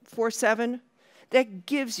 0.47. That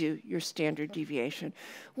gives you your standard deviation.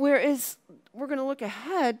 Whereas we're going to look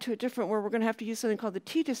ahead to a different where we're going to have to use something called the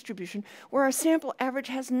t-distribution, where our sample average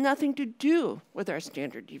has nothing to do with our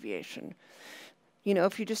standard deviation.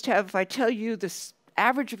 If I tell you this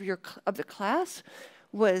average of the class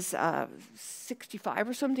was 65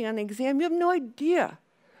 or something on the exam, you have no idea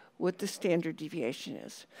what the standard deviation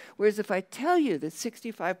is. Whereas if I tell you that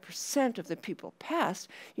 65% of the people passed,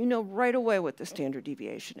 you know right away what the standard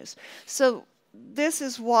deviation is. So this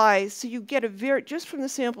is why, so you get just from the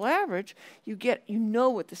sample average, you know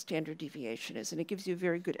what the standard deviation is, and it gives you a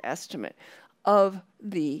very good estimate of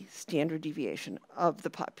the standard deviation of the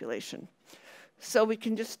population. So we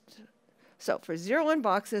can so for 0, 1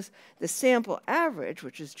 boxes, the sample average,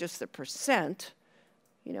 which is just the percent,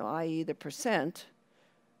 i.e. the percent,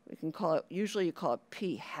 we can call it, usually you call it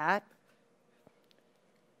p hat,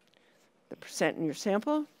 the percent in your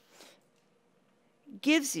sample,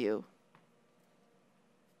 gives you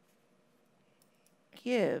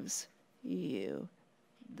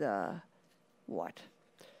the what?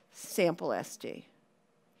 Sample SD.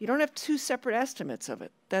 You don't have 2 separate estimates of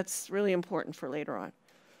it. That's really important for later on.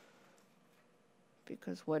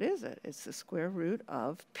 Because what is it? It's the square root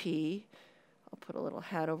of p, I'll put a little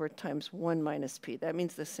hat over it, times 1 minus p. That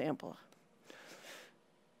means the sample.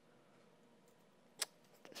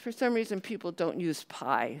 For some reason, people don't use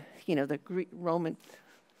pi, the Greek, Roman.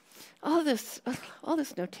 All this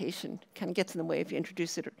notation kind of gets in the way if you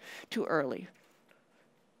introduce it too early.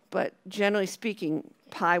 But generally speaking,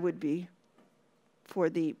 pi would be for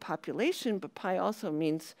the population, but pi also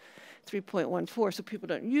means 3.14, so people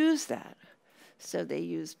don't use that. So they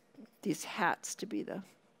use these hats to be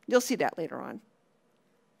you'll see that later on.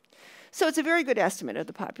 So it's a very good estimate of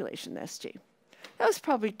the population, the SG. That was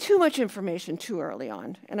probably too much information too early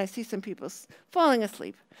on, and I see some people falling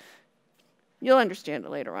asleep. You'll understand it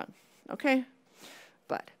later on, okay?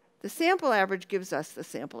 But the sample average gives us the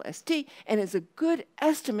sample ST and is a good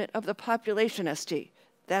estimate of the population ST.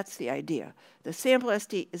 That's the idea. The sample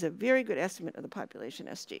ST is a very good estimate of the population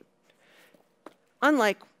ST.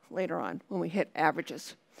 Unlike later on when we hit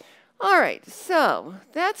averages. All right, so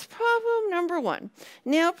that's problem number 1.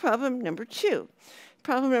 Now problem number 2.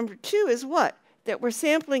 Problem number 2 is what? That we're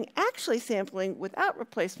actually sampling without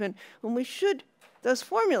replacement when we should. Those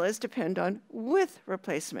formulas depend on with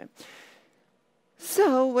replacement.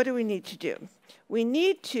 So what do we need to do? We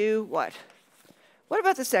need to what? What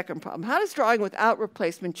about the second problem? How does drawing without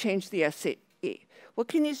replacement change the SCE? Well,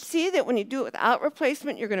 can you see that when you do it without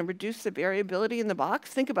replacement, you're going to reduce the variability in the box?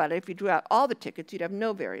 Think about it. If you drew out all the tickets, you'd have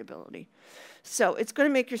no variability. So it's going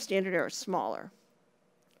to make your standard error smaller.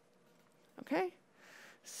 Okay?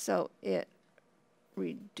 So it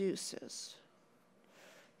reduces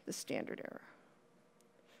the standard error.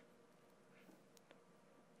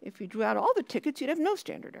 If you drew out all the tickets, you'd have no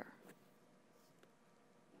standard error.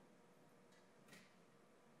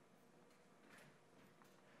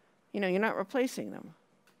 You know, you're not replacing them.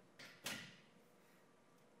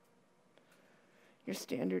 Your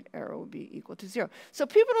standard error would be equal to 0. So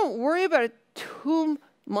people don't worry about it too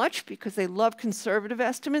much because they love conservative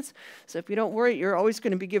estimates. So if you don't worry, you're always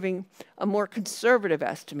going to be giving a more conservative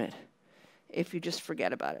estimate if you just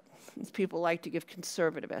forget about it. People like to give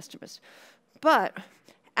conservative estimates. But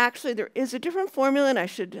actually, there is a different formula, and I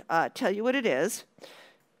should tell you what it is.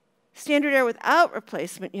 Standard error without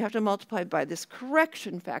replacement, you have to multiply by this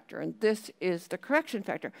correction factor, and this is the correction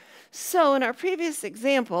factor. So in our previous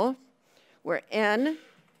example, where n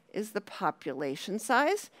is the population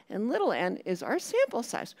size, and little n is our sample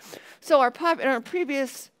size. So in our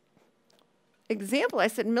previous example, I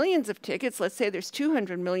said millions of tickets. Let's say there's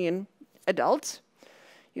 200 million adults,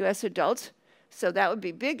 US adults. So that would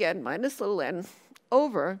be big N minus little n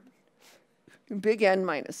over big N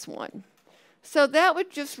minus 1. So that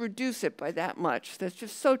would just reduce it by that much. That's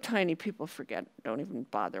just so tiny, people forget, don't even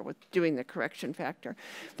bother with doing the correction factor.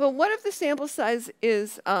 But what if the sample size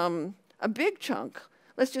is a big chunk?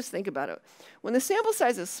 Let's just think about it. When the sample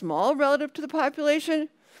size is small relative to the population,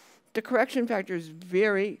 the correction factor is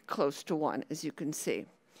very close to 1, as you can see.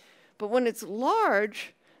 But when it's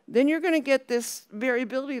large, then you're going to get this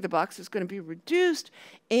variability of the box is going to be reduced,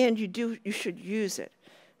 and you should use it.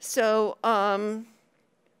 So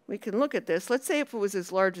we can look at this. Let's say if it was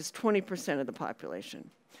as large as 20% of the population,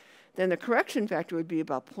 then the correction factor would be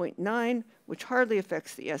about 0.9, which hardly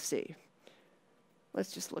affects the SE.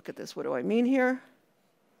 Let's just look at this. What do I mean here?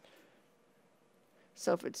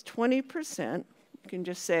 So if it's 20%, you can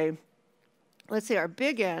just say, let's say our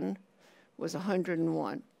big N was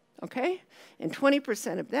 101, okay? And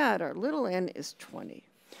 20% of that, our little n, is 20.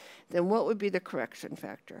 Then what would be the correction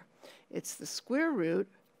factor? It's the square root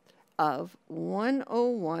of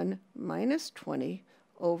 101 minus 20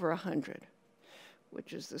 over 100,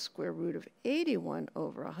 which is the square root of 81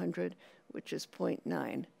 over 100, which is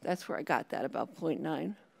 0.9. That's where I got that, about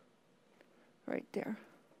 0.9, right there.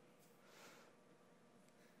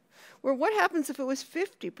 Or what happens if it was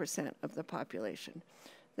 50% of the population?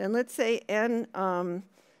 Then let's say n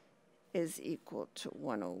is equal to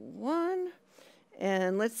 101,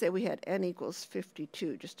 and let's say we had n equals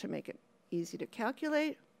 52, just to make it easy to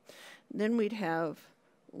calculate. Then we'd have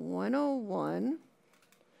 101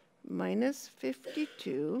 minus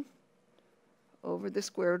 52 over the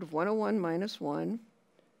square root of 101 minus 1,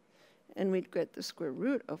 and we'd get the square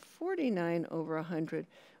root of 49 over 100,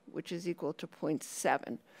 which is equal to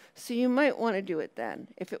 0.7. So you might want to do it then,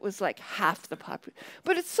 if it was like half the population.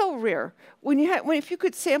 But it's so rare. If you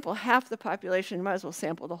could sample half the population, you might as well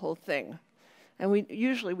sample the whole thing. And we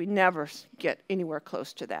never get anywhere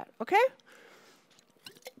close to that, okay?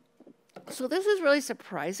 So this is really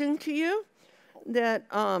surprising to you, that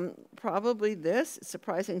probably this is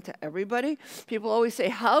surprising to everybody. People always say,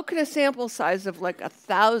 how can a sample size of like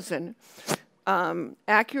 1,000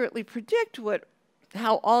 accurately predict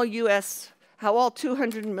how all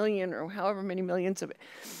 200 million or however many millions of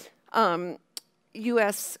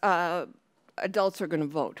US adults are going to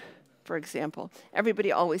vote, for example?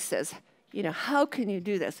 Everybody always says, you know, how can you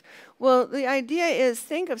do this? Well, the idea is,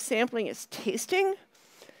 think of sampling as tasting.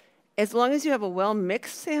 As long as you have a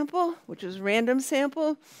well-mixed sample, which is random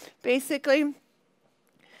sample, basically,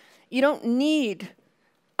 you don't need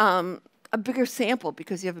a bigger sample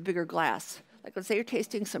because you have a bigger glass. Like, let's say you're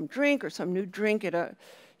tasting some drink or some new drink at a,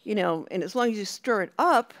 you know, and as long as you stir it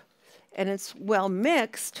up and it's well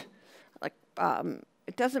mixed, like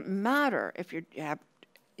it doesn't matter if you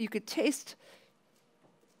could taste,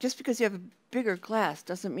 just because you have a bigger glass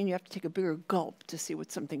doesn't mean you have to take a bigger gulp to see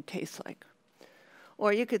what something tastes like.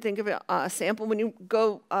 Or you could think of a sample when you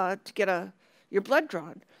go to get your blood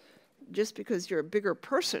drawn. Just because you're a bigger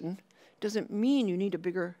person doesn't mean you need a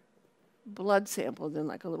bigger blood sample than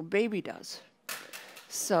like a little baby does.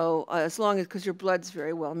 So as long as, because your blood's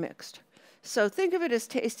very well mixed. So think of it as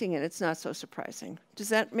tasting it. It's not so surprising. Does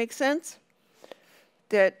that make sense?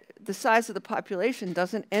 That the size of the population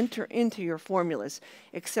doesn't enter into your formulas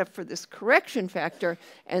except for this correction factor,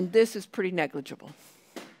 and this is pretty negligible.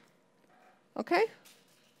 Okay?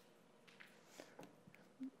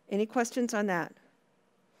 Any questions on that?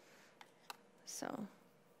 So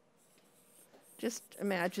just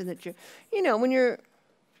imagine that you know, when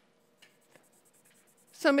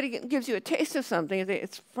somebody gives you a taste of something,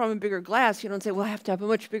 it's from a bigger glass, you don't say, well, I have to have a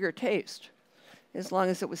much bigger taste, as long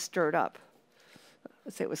as it was stirred up.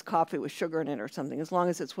 Let's say it was coffee with sugar in it or something, as long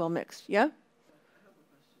as it's well mixed. Yeah? I have a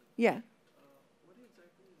question. Yeah. What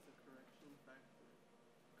exactly is the correction factor?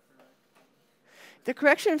 The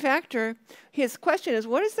correction factor, his question is,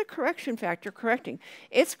 what is the correction factor correcting?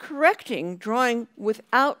 It's correcting drawing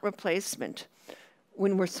without replacement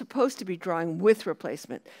when we're supposed to be drawing with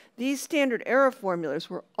replacement. These standard error formulas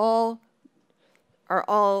are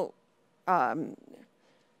all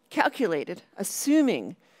calculated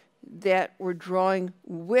assuming that we're drawing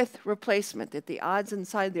with replacement, that the odds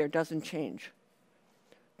inside there doesn't change.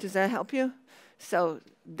 Does that help you? So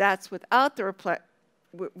that's without the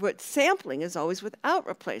what sampling is always without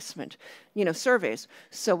replacement, you know, surveys.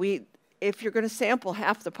 So if you're going to sample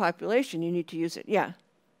half the population, you need to use it. Yeah.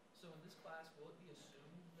 So in this class, will it be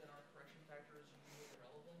assumed that our correction factor is usually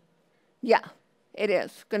irrelevant? Yeah, it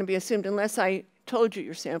is going to be assumed unless I told you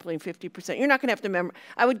you're sampling 50%. You're not going to have to memorize.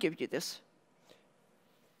 I would give you this.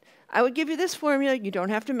 I would give you this formula. You don't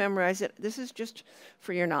have to memorize it. This is just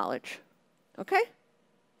for your knowledge. Okay?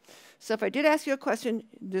 So if I did ask you a question,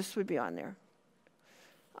 this would be on there.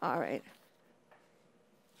 All right.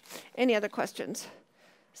 Any other questions?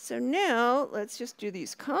 So now let's just do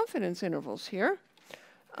these confidence intervals here.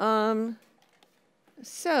 So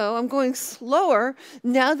I'm going slower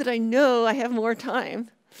now that I know I have more time.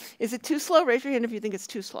 Is it too slow? Raise your hand if you think it's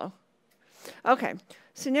too slow. Okay.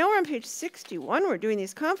 So now we're on page 61. We're doing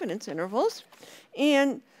these confidence intervals.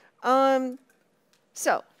 And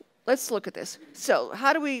so let's look at this. So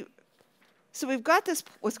so we've got this,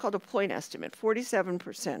 what's called a point estimate,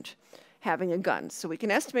 47% having a gun. So we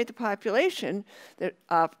can estimate the population that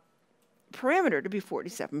parameter to be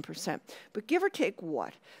 47%. But give or take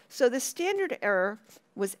what? So the standard error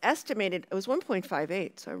was estimated, it was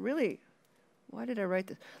 1.58. So why did I write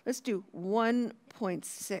this? Let's do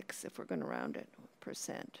 1.6 if we're going to round it,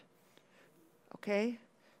 percent. Okay?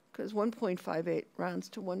 Because 1.58 rounds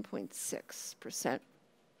to 1.6%.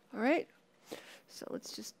 All right? So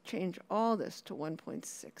let's just change all this to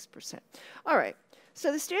 1.6%. All right.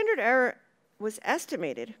 So the standard error was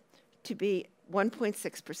estimated to be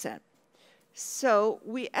 1.6%. So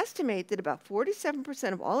we estimate that about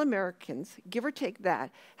 47% of all Americans, give or take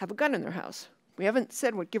that, have a gun in their house. We haven't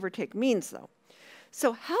said what give or take means, though.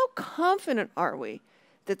 So how confident are we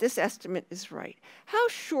that this estimate is right? How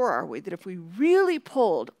sure are we that if we really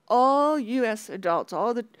polled all U.S. adults,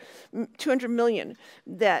 all the 200 million,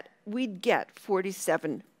 that we'd get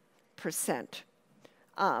 47%,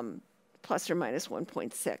 plus or minus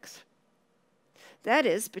 1.6? That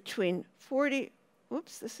is between 40,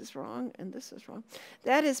 whoops, this is wrong, and this is wrong.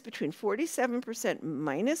 That is between 47%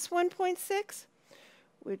 minus 1.6,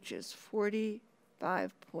 which is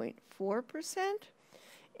 45.4%.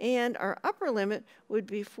 And our upper limit would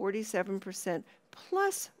be 47%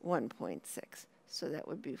 plus 1.6. So that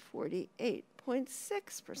would be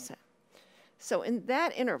 48.6%. So in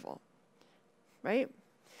that interval, right?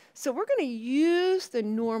 So we're going to use the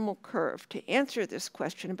normal curve to answer this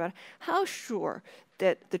question about how sure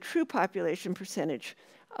that the true population percentage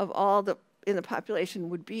of all in the population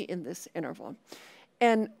would be in this interval.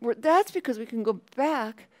 And that's because we can go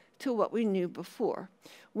back to what we knew before.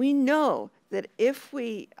 We know that if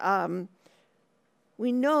we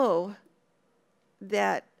know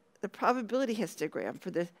that the probability histogram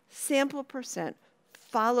for the sample percent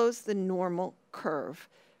follows the normal curve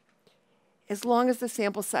as long as the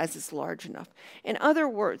sample size is large enough. In other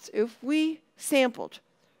words, if we sampled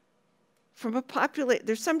from a population,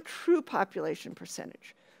 there's some true population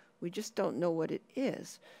percentage. We just don't know what it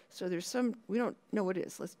is. So we don't know what it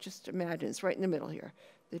is. Let's just imagine it's right in the middle here.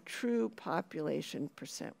 The true population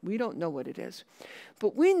percent. We don't know what it is.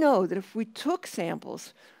 But we know that if we took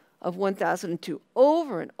samples of 1002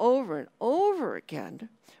 over and over and over again,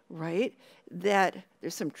 right, that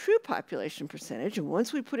there's some true population percentage, and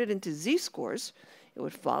once we put it into z-scores, it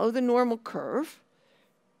would follow the normal curve,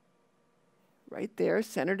 right there,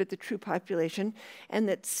 centered at the true population, and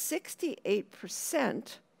that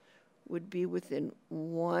 68% would be within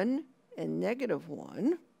 1 and negative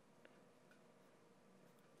 1,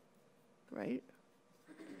 right?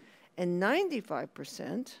 And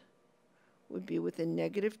 95% would be within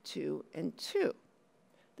negative 2 and 2.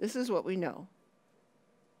 This is what we know,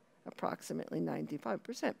 approximately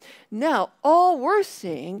 95%. Now, all we're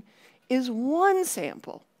seeing is one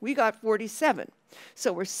sample. We got 47.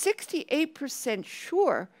 So we're 68%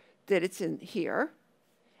 sure that it's in here,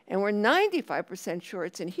 and we're 95% sure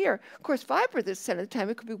it's in here. Of course, 5% of the time,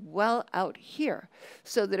 it could be well out here.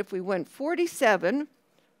 So that if we went 47%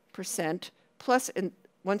 plus, and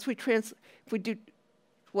once we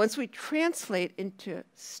translate into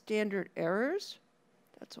standard errors,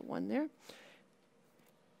 that's a 1 there,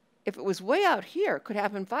 if it was way out here, it could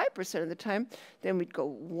happen 5% of the time, then we'd go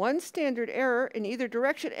one standard error in either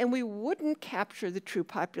direction and we wouldn't capture the true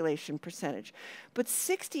population percentage. But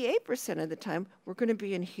 68% of the time, we're going to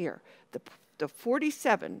be in here. The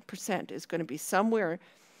 47% is going to be somewhere,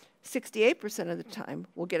 68% of the time,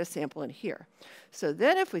 we'll get a sample in here. So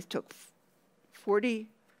then if we took 47%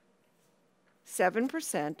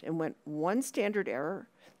 and went one standard error,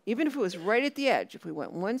 even if it was right at the edge, if we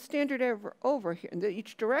went one standard error over here in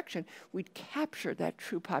each direction, we'd capture that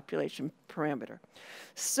true population parameter.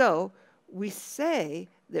 So we say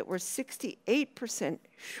that we're 68%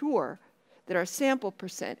 sure that our sample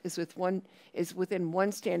percent is within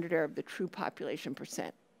one standard error of the true population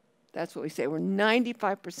percent. That's what we say. We're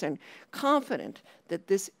 95% confident that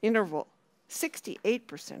this interval,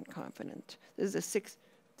 68% confident,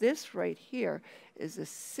 this right here is a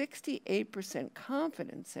 68%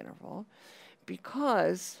 confidence interval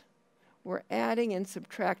because we're adding and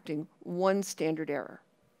subtracting one standard error.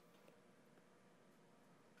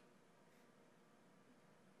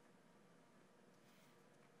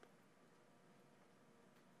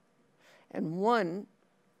 And one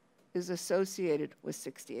is associated with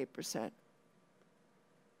 68%.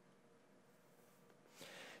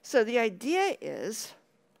 So the idea is,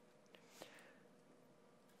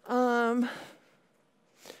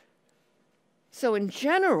 so in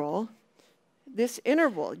general, this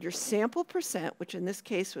interval, your sample percent, which in this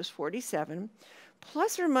case was 47,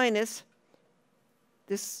 plus or minus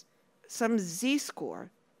some z-score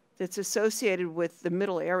that's associated with the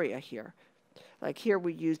middle area here. Like here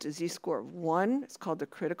we used a z-score of 1, it's called the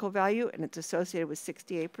critical value, and it's associated with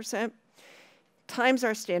 68%, times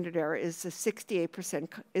our standard error is a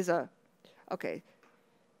 68%, okay,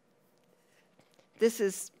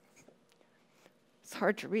 it's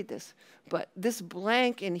hard to read this, but this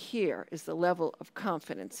blank in here is the level of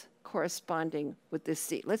confidence corresponding with this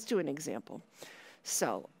z. Let's do an example.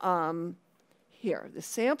 So here, the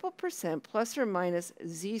sample percent plus or minus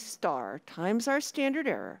z star times our standard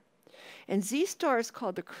error, and z star is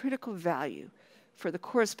called the critical value for the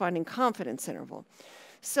corresponding confidence interval.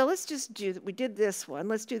 So let's just we did this one,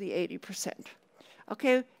 let's do the 80%.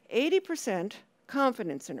 Okay, 80%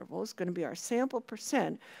 confidence interval is going to be our sample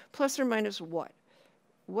percent plus or minus what?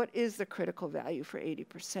 What is the critical value for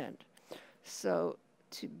 80%? So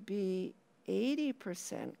to be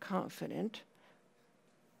 80% confident,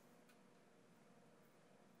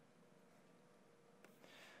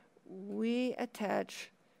 we attach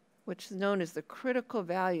what's known as the critical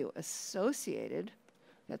value associated,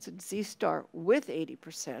 that's a z star with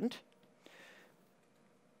 80%,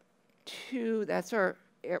 that's our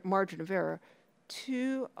margin of error,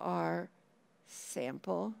 to our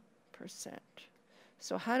sample percent.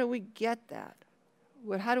 So how do we get that?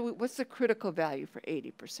 What's the critical value for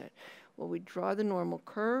 80%? Well, we draw the normal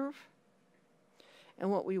curve, and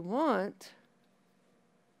what we want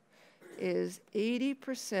is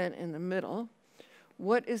 80% in the middle.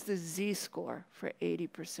 What is the z-score for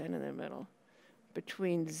 80% in the middle?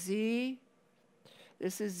 Between z,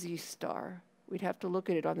 this is z star. We'd have to look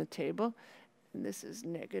at it on the table, and this is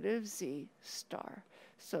negative z star.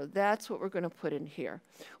 So that's what we're going to put in here.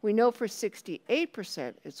 We know for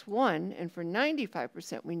 68% it's 1, and for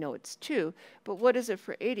 95% we know it's 2, but what is it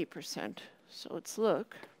for 80%? So let's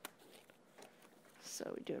look.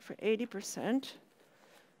 So we do it for 80%.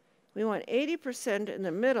 We want 80% in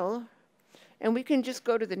the middle, and we can just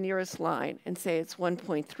go to the nearest line and say it's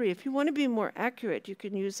 1.3. If you want to be more accurate, you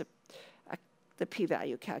can use the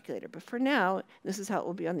p-value calculator. But for now, this is how it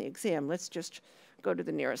will be on the exam. Let's just go to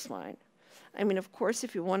the nearest line. I mean, of course,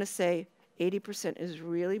 if you want to say 80% is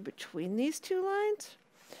really between these two lines,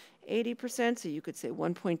 80%, so you could say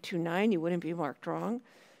 1.29, you wouldn't be marked wrong.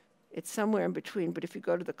 It's somewhere in between, but if you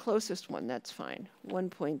go to the closest one, that's fine.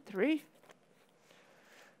 1.3.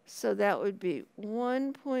 So that would be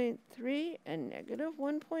 1.3 and negative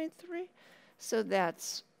 1.3. So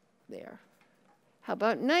that's there. How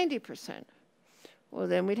about 90%? Well,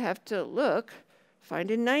 then we'd have to look,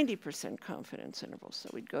 find a 90% confidence interval. So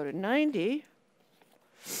we'd go to 90.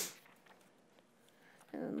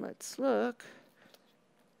 And let's look.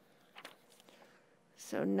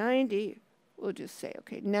 So 90, we'll just say,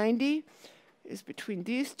 okay, 90 is between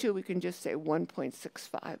these two. We can just say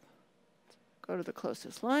 1.65. Go to the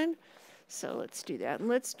closest line. So let's do that. And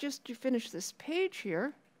let's just finish this page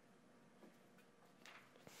here.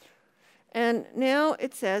 And now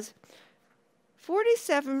it says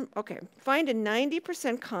 47, okay, find a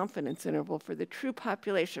 90% confidence interval for the true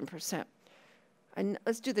population percent. And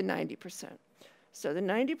let's do the 90%. So the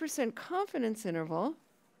 90% confidence interval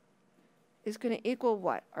is going to equal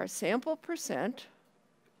what? Our sample percent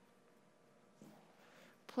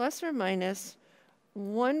plus or minus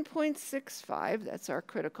 1.65, that's our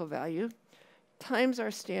critical value, times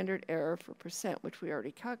our standard error for percent, which we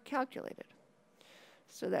already calculated.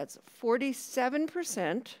 So that's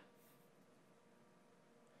 47%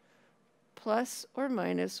 plus or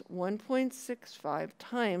minus 1.65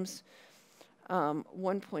 times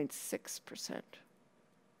 1.6%.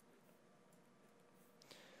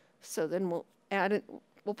 So then we'll add it,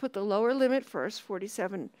 we'll put the lower limit first,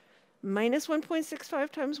 47 minus 1.65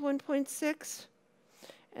 times 1.6,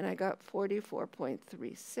 and I got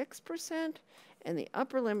 44.36%, and the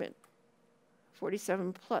upper limit,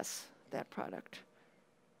 47 plus that product.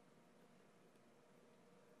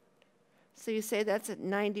 So you say that's at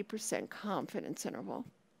 90% confidence interval.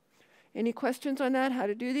 Any questions on that, how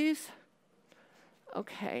to do these?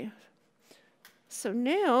 Okay. So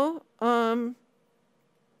now,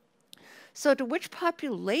 so to which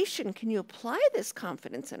population can you apply this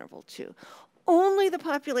confidence interval to? Only the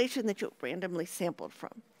population that you randomly sampled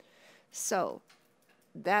from. So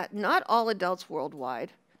that not all adults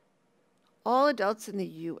worldwide, all adults in the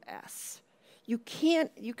US. You can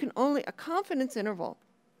only, a confidence interval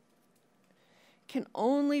can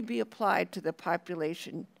only be applied to the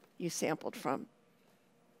population you sampled from.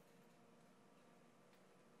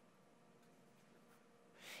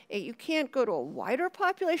 You can't go to a wider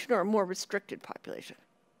population or a more restricted population.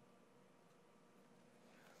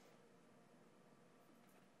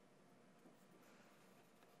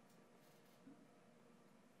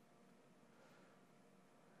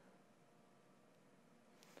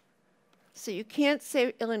 So you can't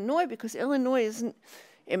say Illinois because Illinois isn't,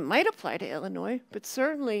 it might apply to Illinois, but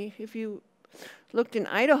certainly if you looked in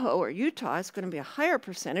Idaho or Utah, it's going to be a higher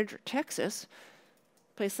percentage, or Texas.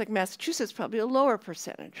 A place like Massachusetts, probably a lower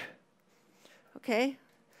percentage. Okay?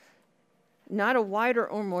 Not a wider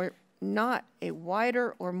or more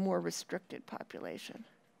restricted population.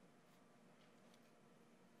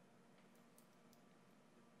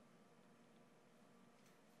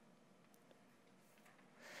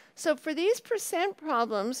 So for these percent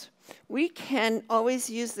problems, we can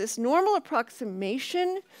always use this normal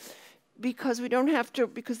approximation because we don't have to,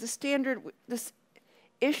 because the standard, this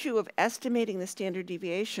issue of estimating the standard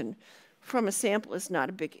deviation from a sample is not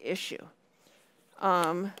a big issue.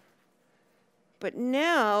 But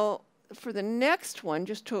now, for the next one,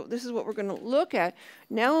 this is what we're going to look at.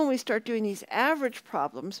 Now when we start doing these average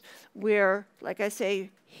problems, where, like I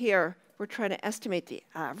say here, we're trying to estimate the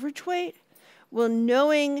average weight, well,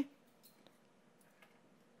 knowing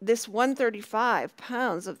this 135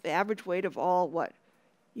 pounds of the average weight of all, what,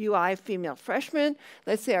 UI female freshmen,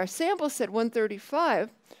 let's say our sample said 135,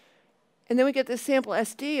 and then we get the sample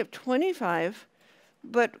SD of 25,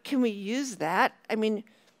 but can we use that? I mean,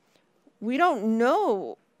 we don't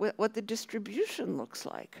know what the distribution looks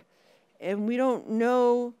like, and we don't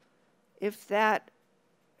know if that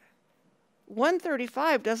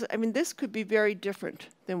 135 doesn't, I mean, this could be very different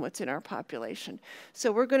than what's in our population.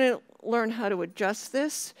 So we're going to learn how to adjust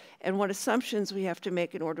this and what assumptions we have to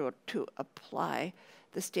make in order to apply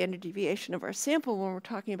the standard deviation of our sample when we're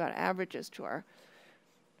talking about averages to our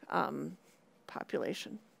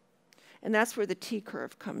population. And that's where the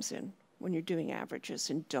T-curve comes in when you're doing averages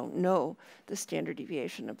and don't know the standard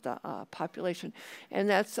deviation of the population. And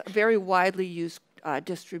that's a very widely used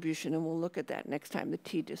distribution, and we'll look at that next time, the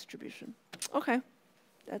T distribution. Okay,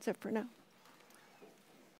 that's it for now.